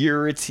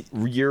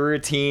urethra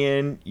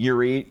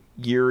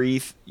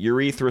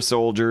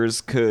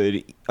soldiers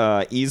could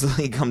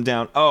easily come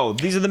down. Oh,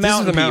 these are the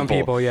mountain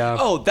people. Yeah.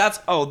 Oh, that's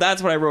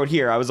what I wrote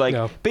here. I was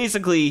like,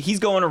 basically, he's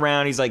going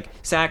around. He's like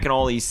sacking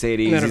all these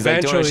cities. And he's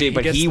like doing shit,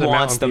 but he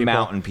wants the people.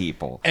 Mountain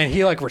people. And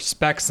he like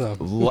respects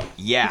them.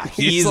 Yeah,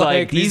 he's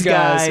like these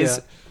guys.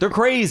 Yeah. They're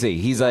crazy.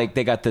 He's like,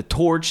 they got the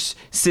torch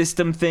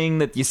system thing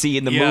that you see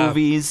in the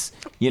movies.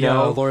 You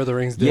know, Lord of the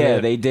Rings did it.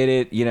 it. They did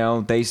it. You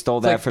know, they stole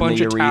that like from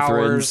the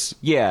Erethrans.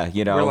 Yeah,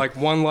 you know. Where like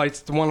one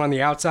lights the one on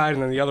the outside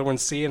and then the other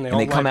one's C and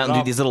they come out and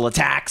do these little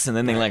attacks and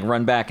then they like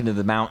run back into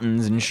the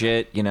mountains and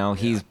shit. You know,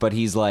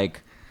 he's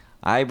like,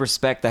 I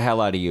respect the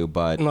hell out of you,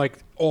 but and like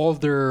all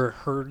of their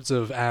herds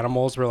of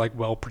animals were like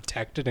well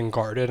protected and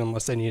guarded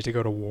unless they needed to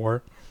go to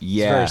war.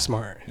 Yeah, it's very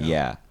smart. You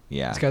know?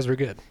 Yeah. These guys were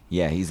good.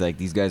 Yeah, he's like,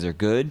 these guys are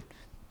good.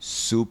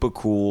 Super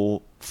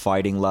cool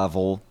fighting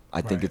level.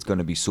 I think it's going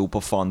to be super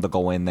fun to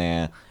go in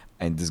there,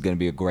 and there's going to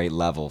be a great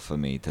level for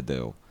me to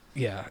do.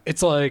 Yeah,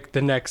 it's like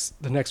the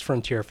next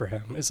frontier for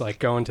him is like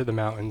going to the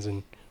mountains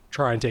and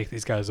try and take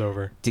these guys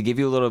over. To give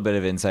you a little bit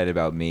of insight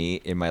about me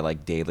in my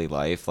like daily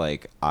life,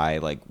 like I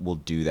like will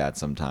do that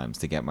sometimes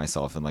to get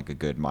myself in like a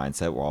good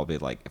mindset where I'll be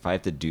like, if I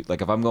have to do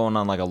like if I'm going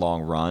on like a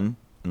long run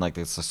and like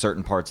there's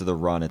certain parts of the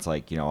run, it's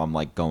like, you know, I'm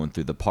like going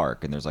through the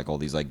park and there's like all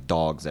these like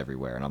dogs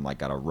everywhere and I'm like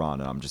gotta run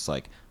and I'm just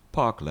like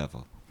park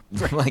level.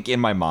 Like in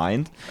my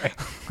mind. Right.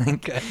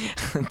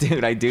 Like,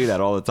 dude, I do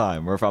that all the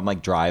time. Or if I'm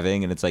like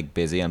driving and it's like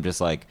busy, I'm just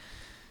like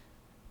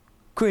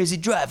crazy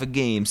driver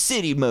game,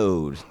 city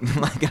mode.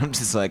 Like I'm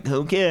just like,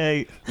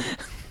 okay.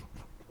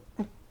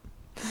 I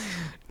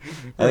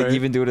like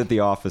even do it at the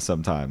office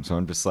sometimes. So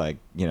I'm just like,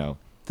 you know,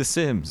 The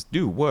Sims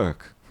do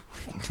work.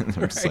 And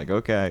I'm just like,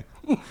 okay,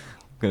 I'm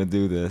gonna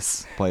do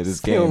this. Play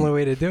this game. It's the only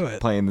way to do it.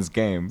 Playing this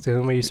game. It's the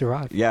only way you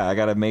survive. Yeah, I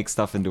gotta make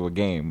stuff into a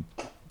game.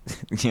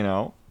 You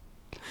know?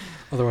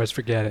 Otherwise,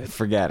 forget it.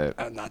 Forget it.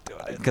 I'm not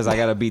doing it. Because I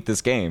got to beat this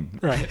game.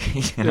 Right.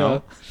 You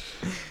know?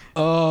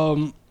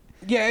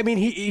 Yeah, I mean,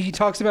 he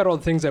talks about all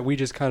the things that we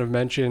just kind of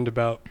mentioned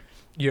about,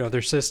 you know,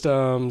 their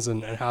systems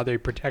and how they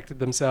protected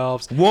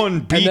themselves.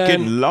 One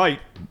beacon light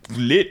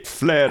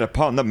flared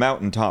upon the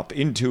mountaintop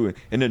into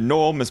an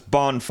enormous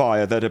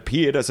bonfire that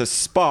appeared as a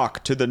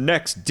spark to the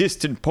next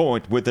distant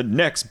point where the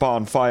next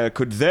bonfire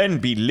could then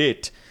be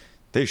lit.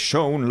 They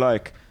shone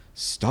like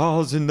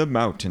stars in the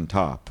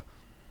mountaintop.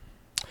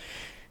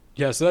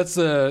 Yeah, so that's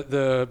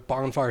the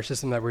bonfire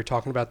system that we were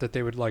talking about that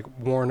they would like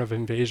warn of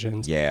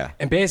invasions. Yeah.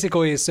 And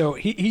basically, so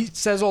he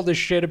says all this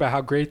shit about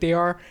how great they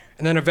are,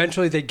 and then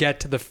eventually they get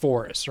to the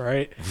forest,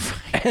 right?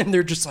 And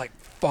they're just like,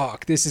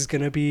 fuck, this is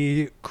going to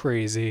be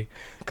crazy.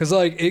 Because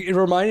like, it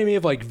reminded me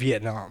of like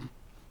Vietnam.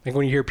 Like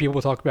when you hear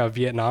people talk about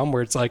Vietnam,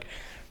 where it's like,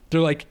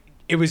 they're like,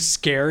 it was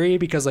scary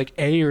because like,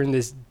 A, you're in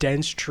this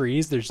dense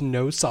trees, there's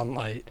no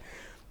sunlight.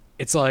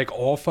 It's like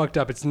all fucked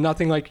up. It's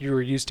nothing like you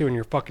were used to in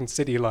your fucking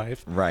city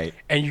life. Right.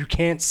 And you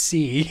can't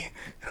see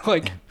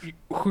like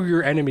who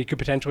your enemy could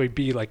potentially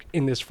be like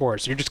in this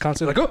forest. You're just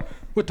constantly like, oh,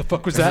 what the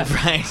fuck was that?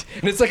 Right.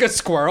 And it's like a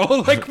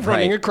squirrel like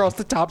running Right. across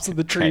the tops of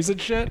the trees and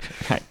shit.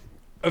 Right.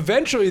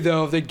 Eventually,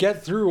 though, they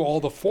get through all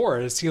the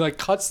forest. He like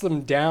cuts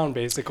them down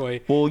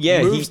basically. Well,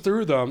 yeah, moves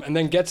through them and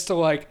then gets to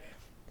like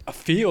a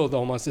field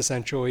almost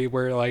essentially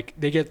where like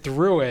they get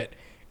through it,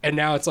 and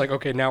now it's like,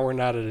 okay, now we're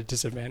not at a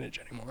disadvantage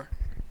anymore.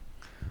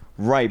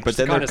 Right, but Just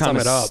then they're sum kind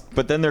it up. of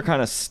but then they're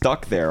kind of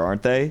stuck there,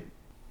 aren't they?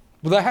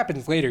 Well, that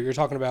happens later. You're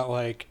talking about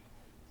like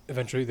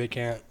eventually they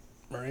can't,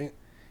 right?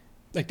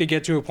 Like they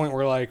get to a point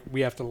where like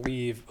we have to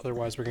leave,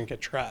 otherwise we're gonna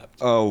get trapped.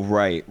 Oh,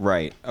 right.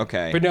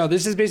 Okay. But no,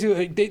 this is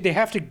basically like, they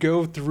have to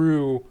go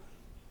through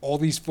all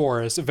these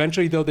forests.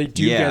 Eventually, though, they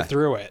do Yeah. get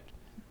through it.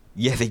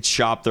 Yeah, they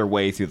chop their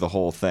way through the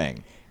whole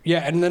thing.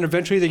 Yeah, and then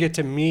eventually they get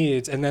to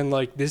Medes, and then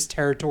like this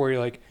territory,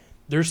 like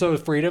they're so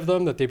afraid of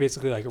them that they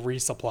basically like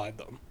resupplied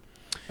them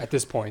at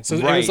this point. So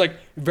it was Right. like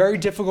very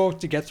difficult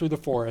to get through the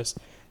forest,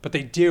 but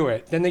they do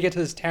it. Then they get to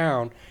this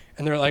town,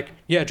 and they're like,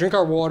 yeah, drink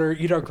our water,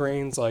 eat our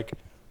grains, like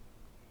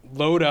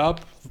load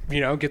up,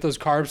 get those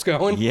carbs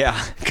going.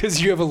 Yeah.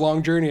 Because you have a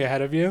long journey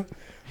ahead of you.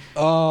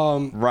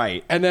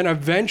 Right. And then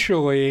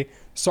eventually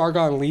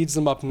Sargon leads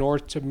them up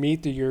north to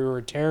meet the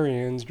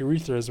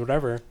Urethras,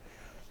 whatever,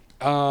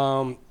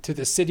 to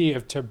the city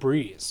of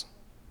Tabriz.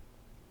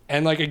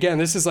 And like, again,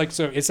 this is like,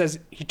 so it says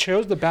he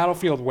chose the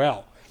battlefield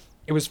well.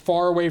 It was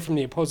far away from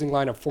the opposing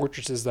line of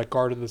fortresses that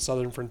guarded the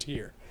southern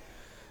frontier.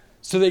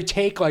 So they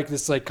take like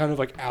this like kind of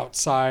like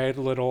outside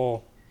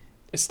little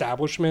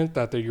establishment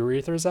that the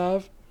Urethras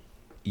have.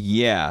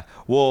 Yeah.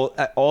 Well,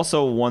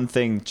 also one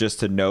thing just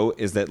to note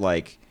is that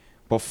like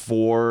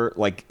before,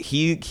 like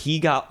he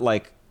got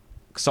like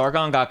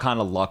Sargon got kind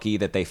of lucky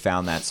that they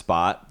found that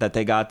spot that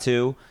they got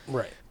to.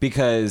 Right.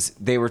 Because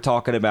they were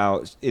talking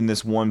about in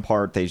this one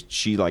part,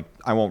 she like,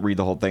 I won't read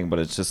the whole thing, but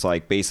it's just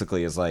like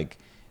basically is like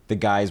the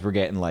guys were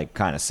getting like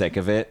kind of sick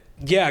of it.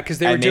 Yeah, because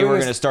they and were they were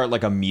going to start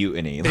like a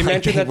mutiny. They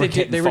mentioned that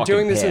they were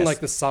doing this in like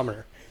the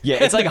summer.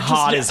 Yeah, it's like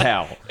hot as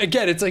hell.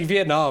 Again, it's like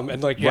Vietnam,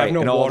 and like you Right, have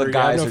no and all water, the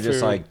guys you have are no just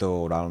food. like,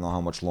 dude, I don't know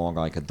how much longer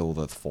I could do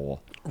this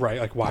for. Right,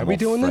 like why are I'm we a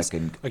doing this?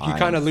 frickin' Like you iron.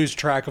 kind of lose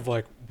track of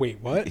like, wait,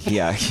 what?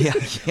 Yeah.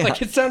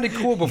 Like it sounded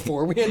cool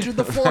before we entered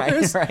the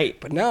forest, right.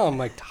 But now I'm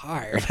like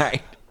tired.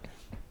 Right.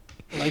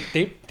 Like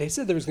they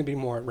said there was gonna be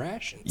more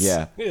rations.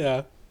 Yeah.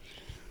 Yeah.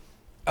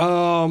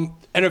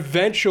 And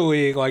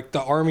eventually, like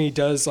the army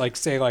does like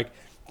say like,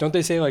 don't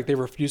they say like they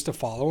refuse to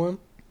follow him?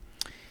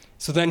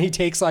 So then he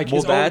takes like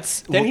his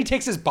he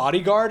takes his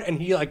bodyguard and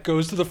he like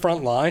goes to the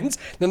front lines.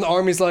 Then the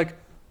army's like,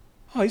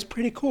 oh, he's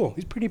pretty cool.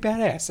 He's pretty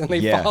badass, and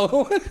they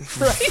follow him,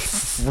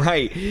 right?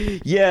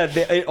 Right. Yeah.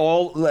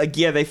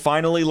 They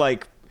finally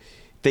like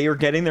they are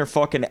getting their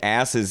fucking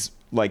asses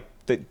like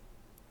they.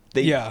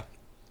 Yeah.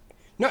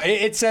 No,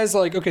 it says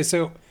like, okay,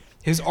 so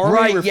his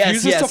army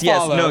refuses to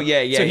follow. No,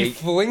 yeah. So he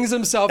flings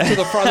himself to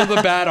the front of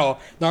the battle.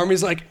 The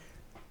army's like,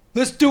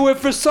 let's do it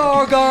for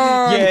Sargon.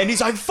 Yeah, and he's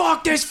like,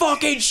 fuck this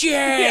fucking shit.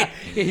 Yeah,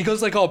 he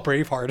goes like all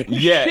Braveheart. And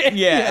Yeah, shit.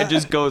 yeah, and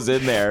just goes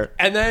in there.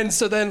 And then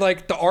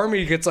like the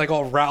army gets like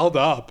all riled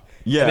up.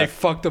 Yeah. And they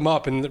fucked them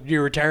up, and the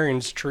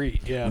Uretarians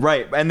retreat. Yeah.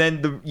 Right, and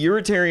then the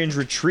Uretarians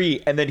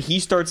retreat, and then he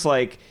starts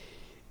like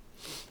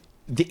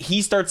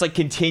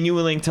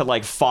continuing to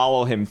like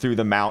follow him through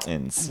the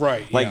mountains.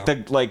 Right, Like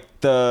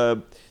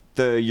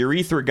the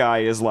urethra guy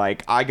is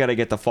like, I gotta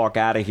get the fuck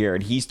out of here,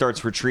 and he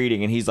starts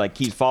retreating, and he's like,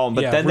 keep following,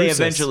 but then they Rufus.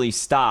 eventually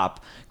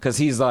stop because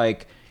he's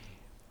like,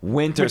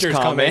 winter's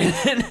coming.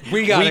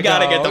 We gotta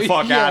get the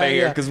fuck Yeah, out of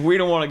here yeah. because we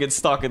don't want to get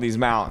stuck in these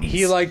mountains.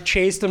 He like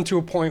chased them to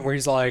a point where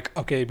he's like,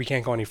 okay, we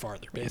can't go any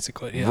farther,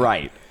 basically. Yeah.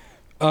 Right.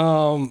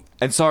 And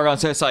Sargon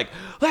says like,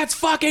 let's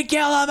fucking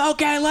kill him.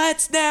 Okay,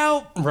 let's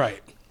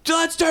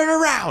turn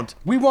around.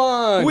 We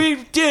won. We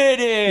did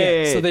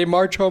it. Yeah, so they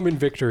march home in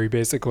victory,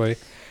 basically.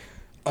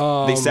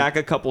 They sack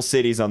a couple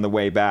cities on the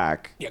way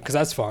back. Yeah, because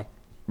that's fun.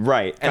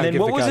 Right. And Gotta then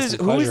give what the was guys his? some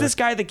Who was pleasure. this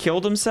guy that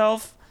killed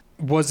himself?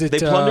 Was it? They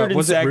plundered and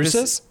was it sacked this-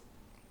 Russus?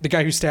 The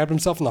guy who stabbed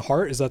himself in the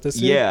heart? Is that this?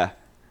 dude? Yeah.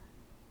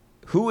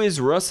 Who is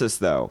Russus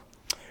though?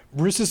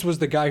 Russus was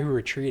the guy who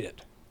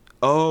retreated.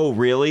 Oh,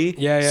 really?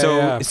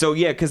 Yeah. So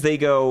yeah, because they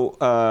go.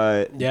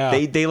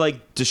 Yeah. They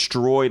like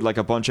destroyed like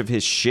a bunch of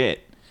his shit,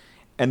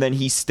 and then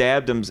he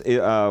stabbed him.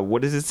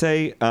 What does it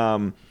say?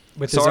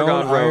 With Sargon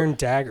his own wrote- iron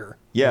dagger.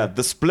 Yeah,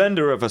 the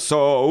splendor of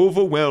Assar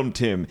overwhelmed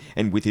him,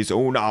 and with his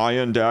own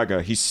iron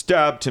dagger, he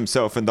stabbed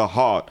himself in the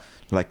heart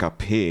like a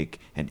pig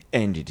and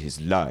ended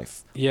his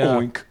life. Yeah.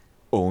 Oink,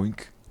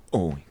 oink,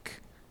 oink.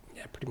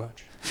 Yeah, pretty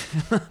much.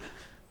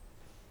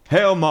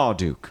 Hail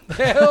Marduk.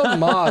 Hell,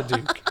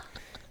 Marduk.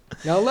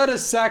 Now let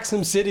us sack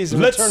some cities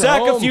and Let's return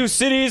sack home. a few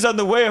cities on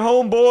the way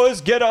home,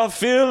 boys. Get our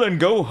fill and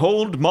go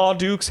hold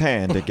Marduk's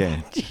hand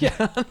again.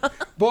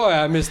 Boy,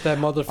 I missed that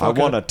motherfucker. I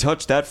want to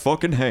touch that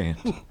fucking hand.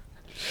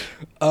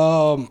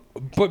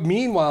 But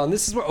meanwhile, and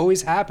this is what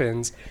always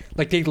happens,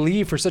 like they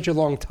leave for such a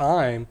long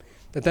time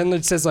that then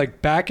it says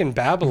like back in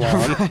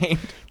Babylon,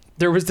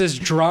 there was this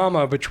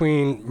drama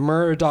between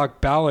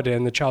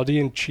Merodach-Baladan, the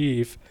Chaldean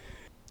chief,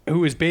 who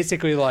was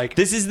basically like,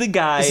 This is the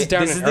guy. This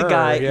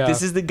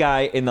is the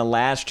guy in the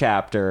last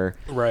chapter.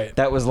 Right.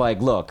 That was like,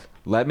 look,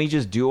 let me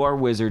just do our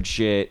wizard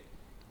shit.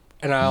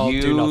 and I'll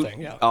do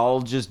nothing. Yeah.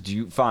 I'll just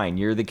do fine.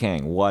 You're the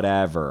king.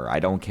 Whatever. I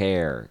don't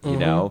care. You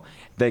know,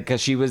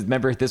 because she was.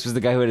 Remember, this was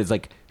the guy who had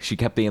like. She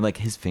kept being like,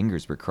 his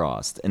fingers were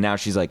crossed, and now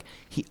she's like,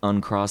 he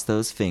uncrossed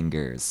those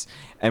fingers.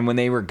 And when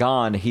they were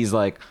gone, he's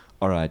like,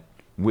 all right,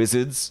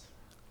 wizards,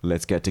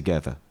 let's get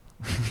together,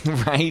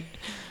 right?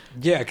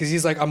 Yeah, because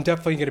he's like, I'm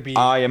definitely going to be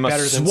I am a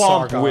better than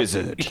swamp Sargon.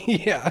 wizard.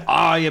 Yeah.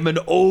 I am an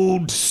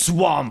old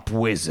swamp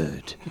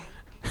wizard,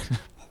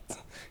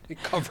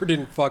 Covered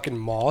in fucking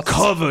moss.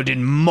 covered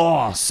in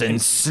moss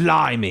and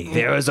slimy.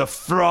 There is a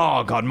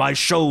frog on my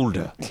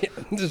shoulder. Yeah,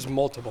 there's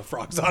multiple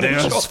frogs on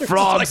his There's shoulders.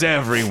 frogs Like,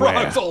 everywhere.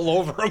 Frogs all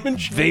over him and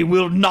shit. They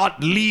will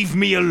not leave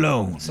me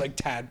alone. It's like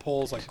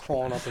tadpoles like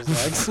crawling up his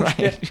legs.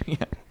 Right?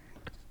 Yeah.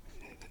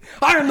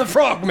 I am the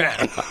frog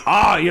man.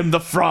 I am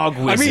the frog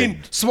I wizard. mean,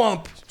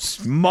 swamp.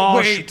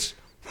 Marsh. Wait,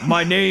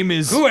 My name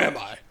is... who am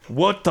I?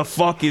 What the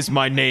fuck is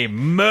my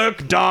name?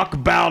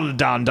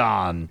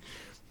 Murkdoc-Baldandan.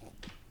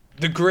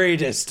 The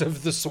greatest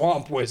of the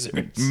swamp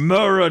wizards.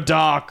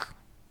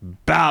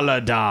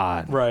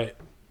 Muradoc-Baladon. Right.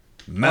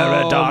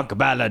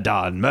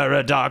 Muradoc-Baladon.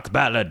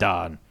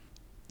 Muradoc-Baladon.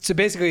 So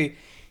basically,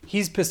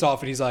 he's pissed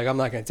off and he's like, I'm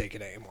not going to take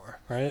it anymore.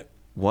 Right?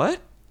 What?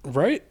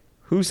 Right?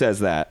 Who says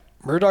that?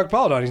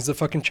 Merodach-Baladan, he's the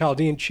fucking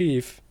Chaldean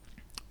chief.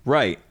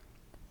 Right.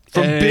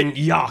 From And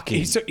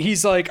Bit-Yakin.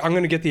 He's like, I'm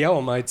going to get the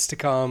Elamites to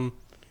come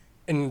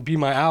and be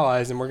my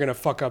allies, and we're going to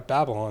fuck up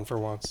Babylon for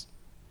once.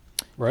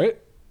 Right?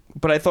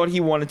 But I thought he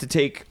wanted to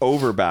take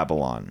over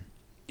Babylon.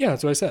 Yeah,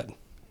 that's what I said.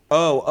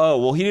 Oh,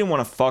 well, he didn't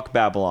want to fuck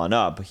Babylon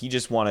up. He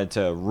just wanted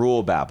to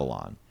rule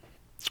Babylon.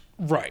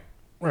 Right,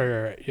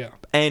 yeah.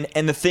 And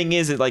the thing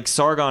is that like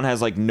Sargon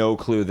has like no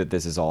clue that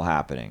this is all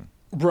happening.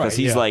 Right, Because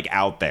he's yeah. like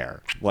out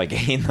there,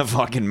 like in the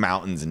fucking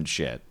mountains and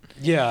shit.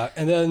 Yeah,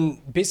 and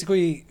then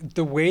basically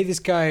the way this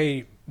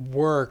guy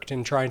worked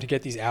in trying to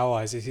get these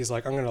allies is he's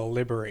like, I'm going to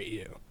liberate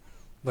you.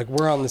 Like,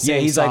 we're on the same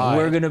Yeah, he's side. like,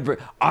 we're gonna.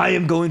 I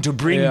am going to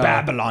bring Yeah.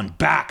 Babylon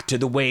back to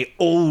the way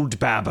old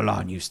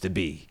Babylon used to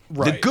be. The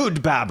Right.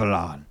 good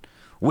Babylon.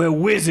 Where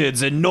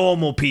wizards and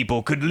normal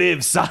people could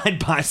live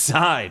side by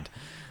side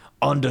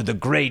under the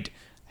great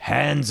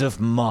hands of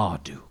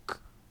Marduk.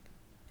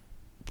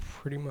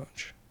 Pretty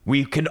much.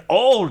 We can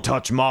all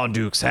touch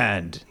Marduk's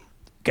hand.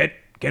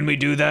 Can we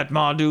do that,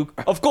 Marduk?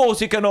 Of course,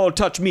 you can all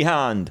touch me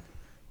hand.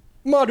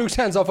 Marduk's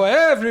hands off for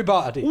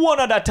everybody. One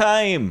at a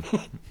time.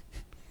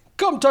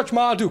 Come touch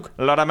Marduk.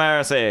 Lord of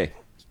mercy.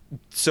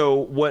 So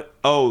what?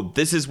 Oh,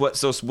 this is what.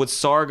 So what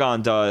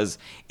Sargon does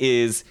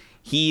is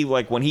he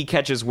like when he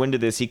catches wind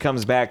of this, he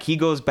comes back. He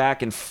goes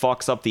back and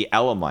fucks up the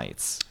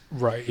Elamites.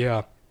 Right,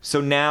 yeah. So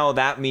now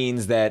that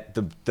means that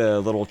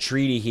the little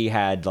treaty he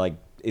had like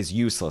is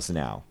useless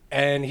now.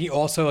 And he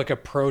also like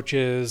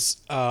approaches,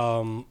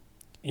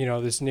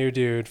 this new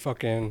dude,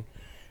 fucking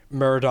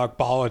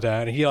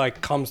Merodach-Baladan. He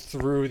like comes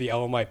through the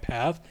Elamite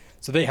path,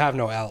 so they have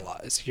no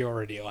allies. He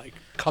already like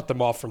cut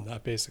them off from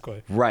that,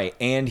 basically. Right,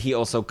 and he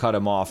also cut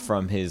him off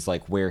from his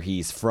like where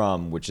he's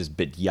from, which is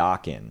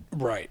Bit-Yakin.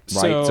 Right.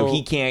 Right. So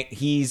he can't.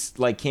 He's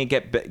like can't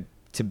get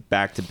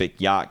back to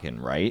Bit-Yakin.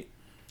 Right.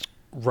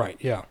 Right.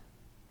 Yeah.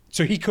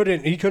 So he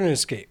couldn't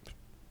escape.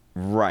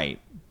 Right.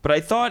 But I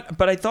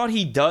thought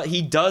he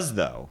does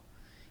though.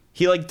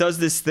 He like does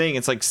this thing.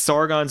 It's like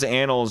Sargon's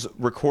annals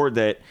record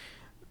that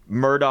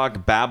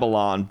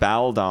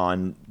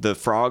Merodach-Baladan, the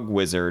frog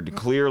wizard,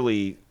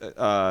 clearly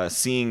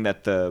seeing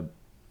that the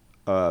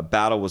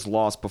battle was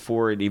lost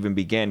before it even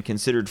began,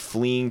 considered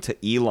fleeing to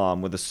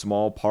Elam with a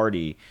small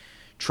party,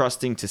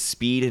 trusting to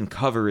speed and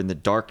cover in the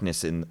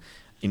darkness in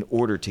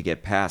order to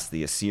get past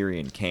the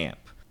Assyrian camp.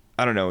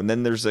 I don't know. And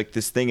then there's like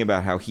this thing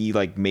about how he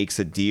like makes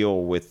a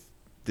deal with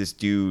this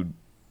dude.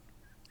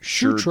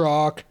 Shoe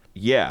truck.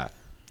 Yeah.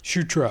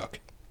 Shoe truck.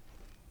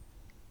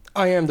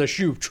 I am the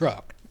shoe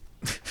truck.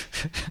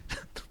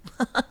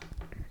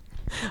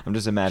 I'm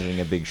just imagining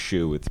a big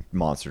shoe with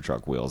monster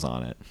truck wheels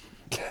on it.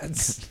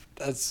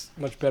 That's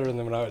much better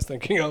than what I was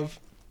thinking of.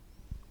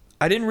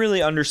 I didn't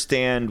really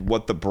understand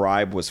what the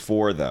bribe was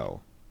for,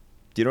 though.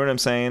 Do you know what I'm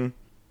saying?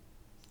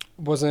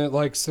 Wasn't it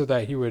like so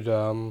that he would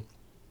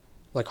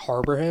like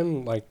harbor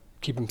him, like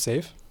keep him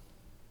safe?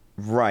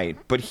 Right,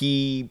 but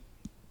he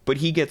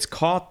gets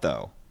caught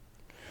though.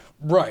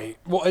 Right.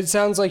 Well, it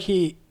sounds like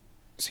he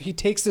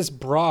takes this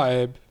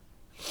bribe.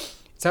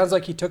 It sounds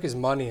like he took his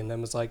money and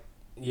then was like,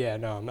 "Yeah,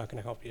 no, I'm not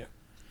going to help you."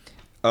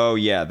 Oh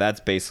yeah, that's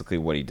basically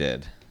what he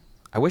did.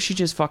 I wish he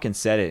just fucking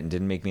said it and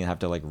didn't make me have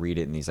to like read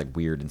it in these like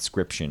weird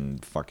inscription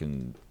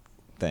fucking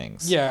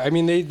things. Yeah, I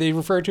mean they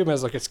refer to him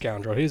as like a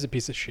scoundrel. He's a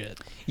piece of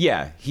shit.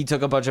 Yeah, he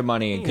took a bunch of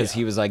money because Yeah.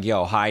 he was like,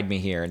 "Yo, hide me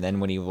here." And then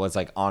when he was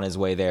like on his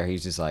way there,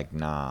 he's just like,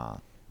 "Nah."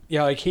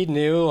 Yeah, like he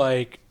knew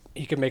like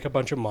he could make a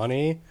bunch of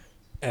money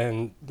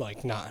and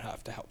like not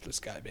have to help this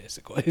guy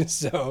basically.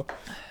 So,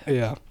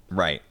 yeah.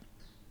 Right.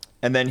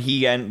 And then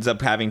he ends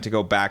up having to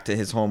go back to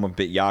his home of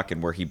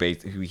Bit-Yakin where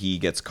he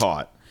gets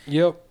caught.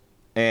 Yep.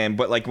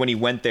 But like when he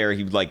went there,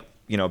 he like,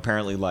 you know,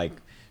 apparently like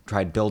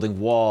tried building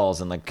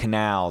walls and like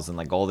canals and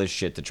like all this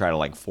shit to try to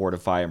like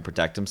fortify and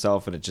protect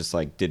himself, and it just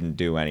like didn't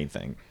do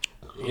anything.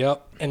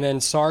 Yep. And then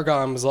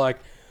Sargon was like,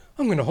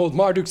 I'm going to hold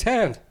Marduk's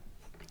hand.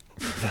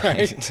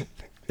 Right?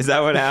 Is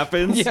that what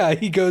happens? Yeah,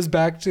 he goes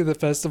back to the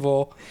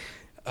festival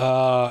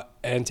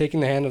and taking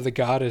the hand of the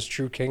god as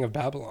true king of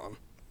Babylon.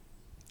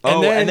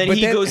 And then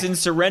he goes and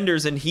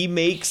surrenders, and he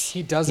makes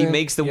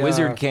the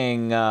Wizard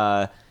King.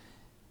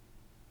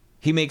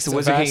 He makes the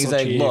Wizard King. He's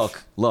like,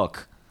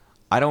 look,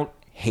 I don't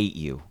hate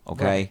you,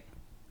 okay? Right.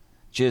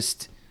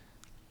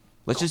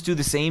 Let's just do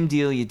the same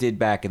deal you did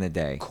back in the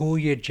day. Cool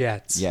your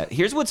jets. Yeah.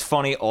 Here's what's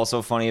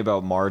also funny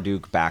about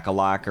Marduk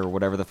Bakalak, or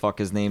whatever the fuck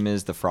his name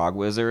is, the frog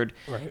wizard,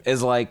 right.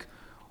 is like,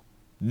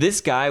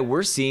 this guy,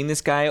 we're seeing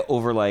this guy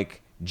over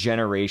like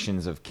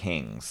generations of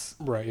kings.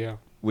 Right, yeah.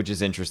 Which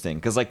is interesting,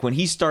 because like when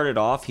he started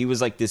off, he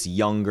was like this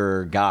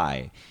younger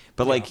guy,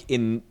 but like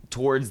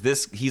towards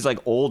this, he's like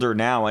older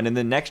now, and in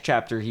the next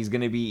chapter, he's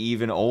gonna be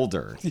even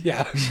older.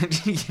 Yeah.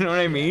 You know what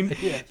I mean?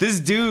 Yeah. This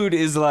dude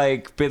is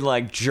like been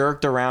like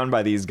jerked around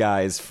by these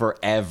guys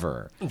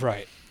forever.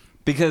 Right.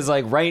 Because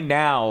like right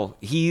now,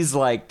 he's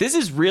like, this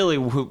is really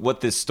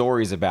what this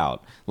story's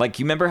about. Like,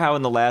 you remember how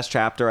in the last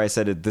chapter I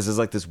said this is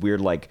like this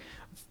weird like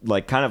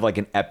kind of like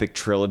an epic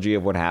trilogy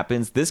of what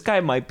happens? This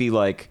guy might be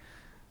like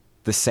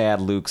the sad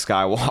Luke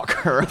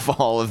Skywalker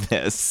of all of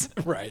this.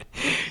 Right.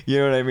 You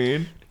know what I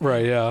mean?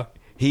 Right, yeah.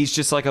 He's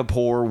just like a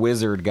poor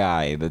wizard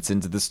guy that's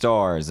into the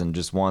stars and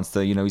just wants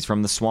to, you know, he's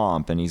from the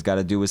swamp and he's got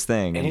to do his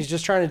thing. And he's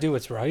just trying to do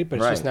what's right, but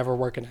it's just never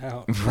working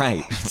out.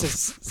 Right. It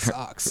just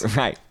sucks.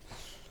 Right.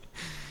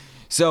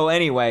 So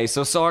anyway,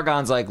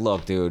 Sargon's like,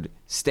 look, dude,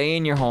 stay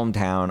in your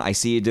hometown. I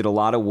see you did a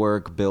lot of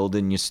work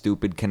building your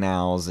stupid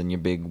canals and your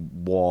big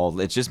wall.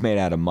 It's just made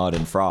out of mud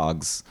and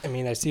frogs. I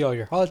mean, I see all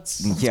your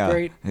huts. It's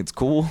great. It's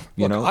cool.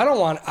 You know, I don't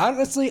want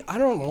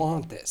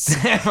this.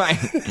 Right.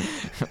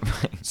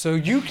 So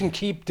you can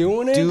keep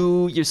doing it.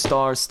 Do your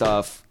star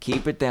stuff.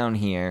 Keep it down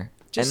here.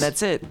 And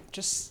that's it.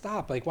 Just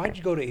stop. Like, why'd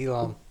you go to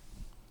Elam?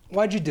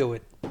 Why'd you do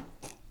it?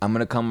 I'm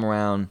going to come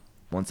around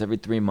once every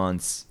 3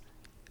 months.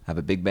 Have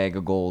a big bag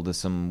of gold or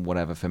some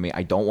whatever for me.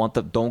 I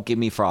don't give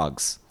me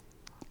frogs.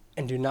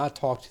 And do not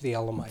talk to the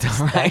Elamites.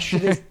 Right. That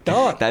shit is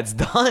done. That's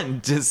done.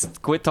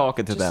 Just quit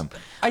talking to them.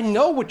 I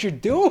know what you're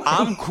doing.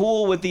 I'm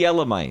cool with the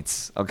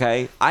Elamites,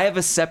 okay? I have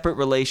a separate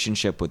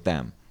relationship with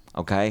them,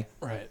 okay?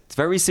 Right. It's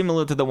very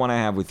similar to the one I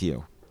have with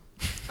you.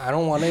 I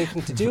don't want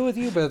anything to do with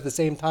you, but at the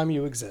same time,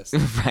 you exist.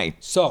 Right.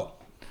 So,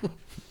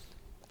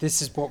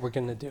 this is what we're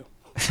going to do.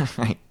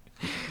 Right.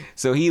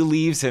 So he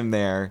leaves him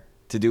there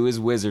to do his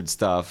wizard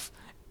stuff.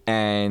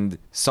 And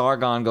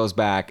Sargon goes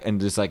back and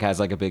just like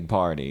has like a big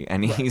party,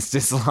 and he's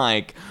just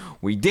like,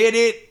 we did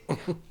it.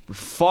 We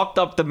fucked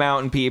up the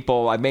mountain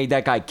people. I made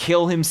that guy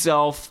kill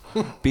himself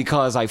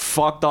because I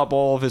fucked up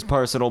all of his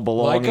personal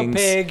belongings.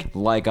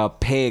 Like a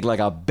pig, like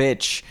a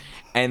bitch.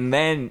 And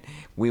then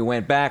we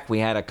went back. We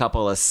had a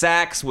couple of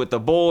sacks with the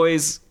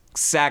boys.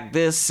 Sack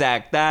this,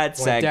 sack that,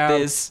 sack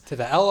this. To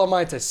the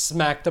Elamites, I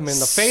smacked them in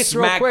the face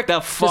real quick.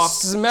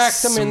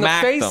 Smacked them in the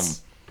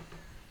face.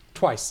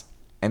 Twice.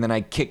 And then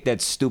I kicked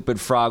that stupid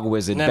frog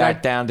wizard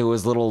back down to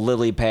his little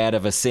lily pad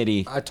of a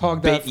city. I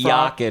told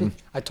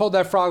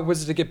that frog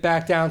wizard to get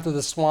back down to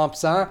the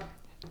swamps, huh?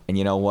 And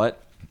you know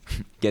what?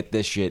 Get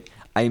this shit.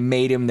 I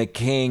made him the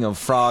king of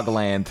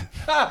Frogland.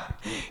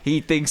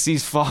 He thinks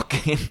he's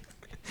fucking...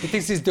 He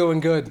thinks he's doing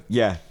good.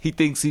 Yeah, he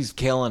thinks he's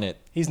killing it.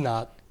 He's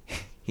not.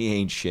 He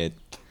ain't shit.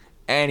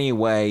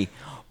 Anyway,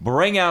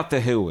 bring out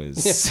the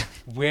whoas.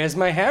 Where's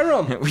my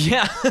harem?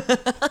 Yeah.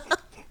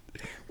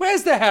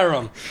 Where's the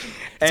harem?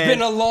 It's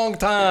been a long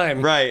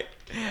time. Right.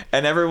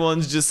 And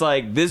everyone's just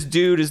like, this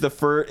dude is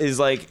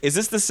is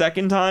this the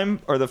second time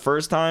or the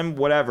first time?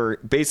 Whatever.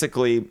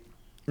 Basically,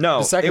 no,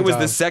 it was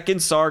the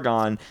second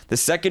Sargon, the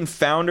second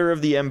founder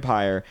of the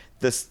empire,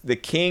 the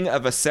king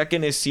of a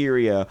second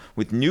Assyria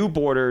with new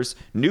borders,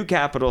 new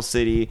capital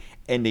city,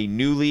 and a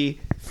newly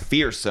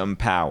fearsome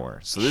power.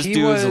 So this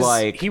he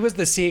was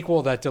the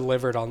sequel that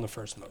delivered on the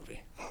first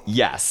movie.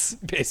 Yes.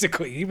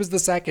 Basically, he was the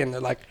second.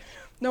 They're like,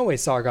 no way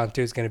Sargon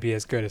 2 is going to be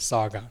as good as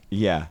Sargon.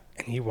 Yeah.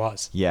 And he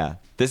was. Yeah.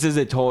 This is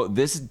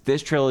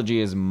this trilogy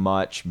is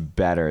much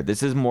better.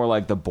 This is more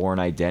like the Bourne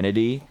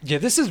Identity. Yeah,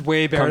 this is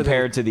way better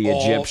compared to the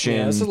Egyptian.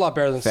 Yeah, this is a lot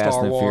better than Fast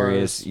Star and Wars.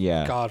 Furious.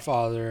 Yeah.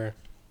 Godfather.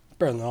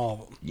 Better than all of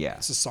them. Yeah.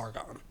 This is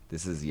Sargon.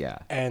 This is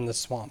And the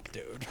Swamp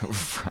Dude.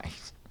 Right.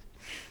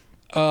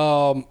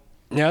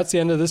 Yeah, that's the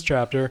end of this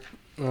chapter.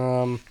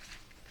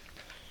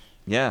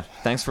 Yeah.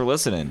 Thanks for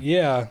listening.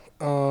 Yeah.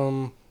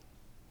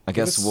 I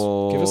guess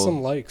we'll give us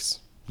some likes.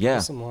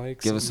 Yeah.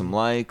 Give us some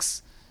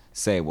likes.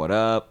 Say what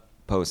up.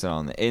 Post it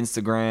on the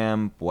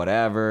Instagram.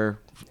 Whatever.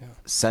 Yeah.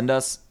 Send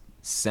us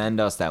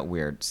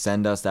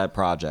that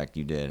project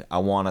you did. I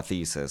want a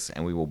thesis,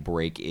 and we will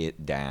break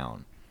it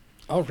down.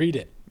 I'll read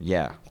it.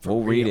 Yeah,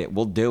 we'll read it.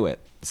 We'll do it.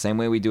 The same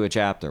way we do a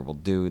chapter. We'll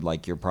do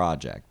like your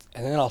project.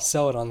 And then I'll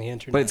sell it on the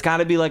internet. But it's got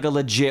to be like a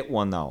legit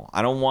one though.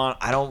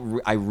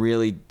 I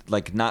really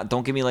like not,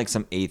 don't give me like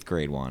some 8th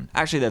grade one.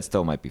 Actually, that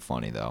still might be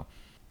funny though.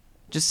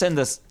 Just send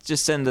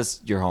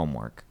us your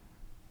homework.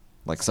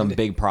 Like some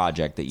big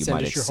project that you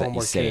might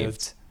have saved.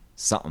 Kids.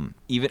 Something.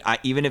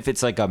 Even if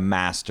it's like a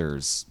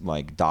master's,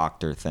 like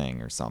doctor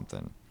thing or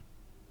something.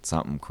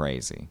 Something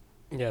crazy.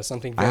 Yeah,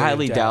 something I very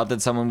highly in-depth. doubt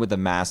that someone with a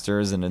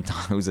master's and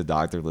who's a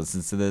doctor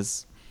listens to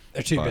this.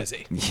 They're too But,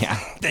 busy. Yeah.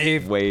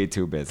 They've way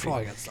too busy.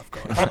 probably got stuff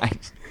going on.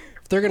 Right.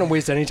 If they're going to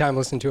waste any time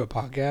listening to a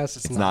podcast,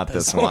 it's Not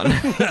this one.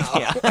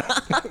 Yeah.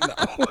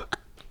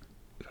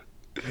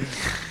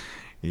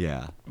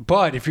 Yeah.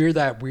 But if you're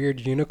that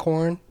weird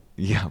unicorn,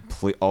 Yeah.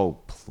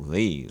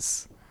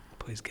 Please.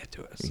 please get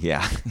to us.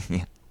 Yeah.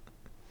 Yeah.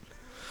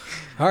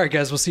 All right,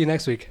 guys. We'll see you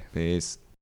next week. Peace.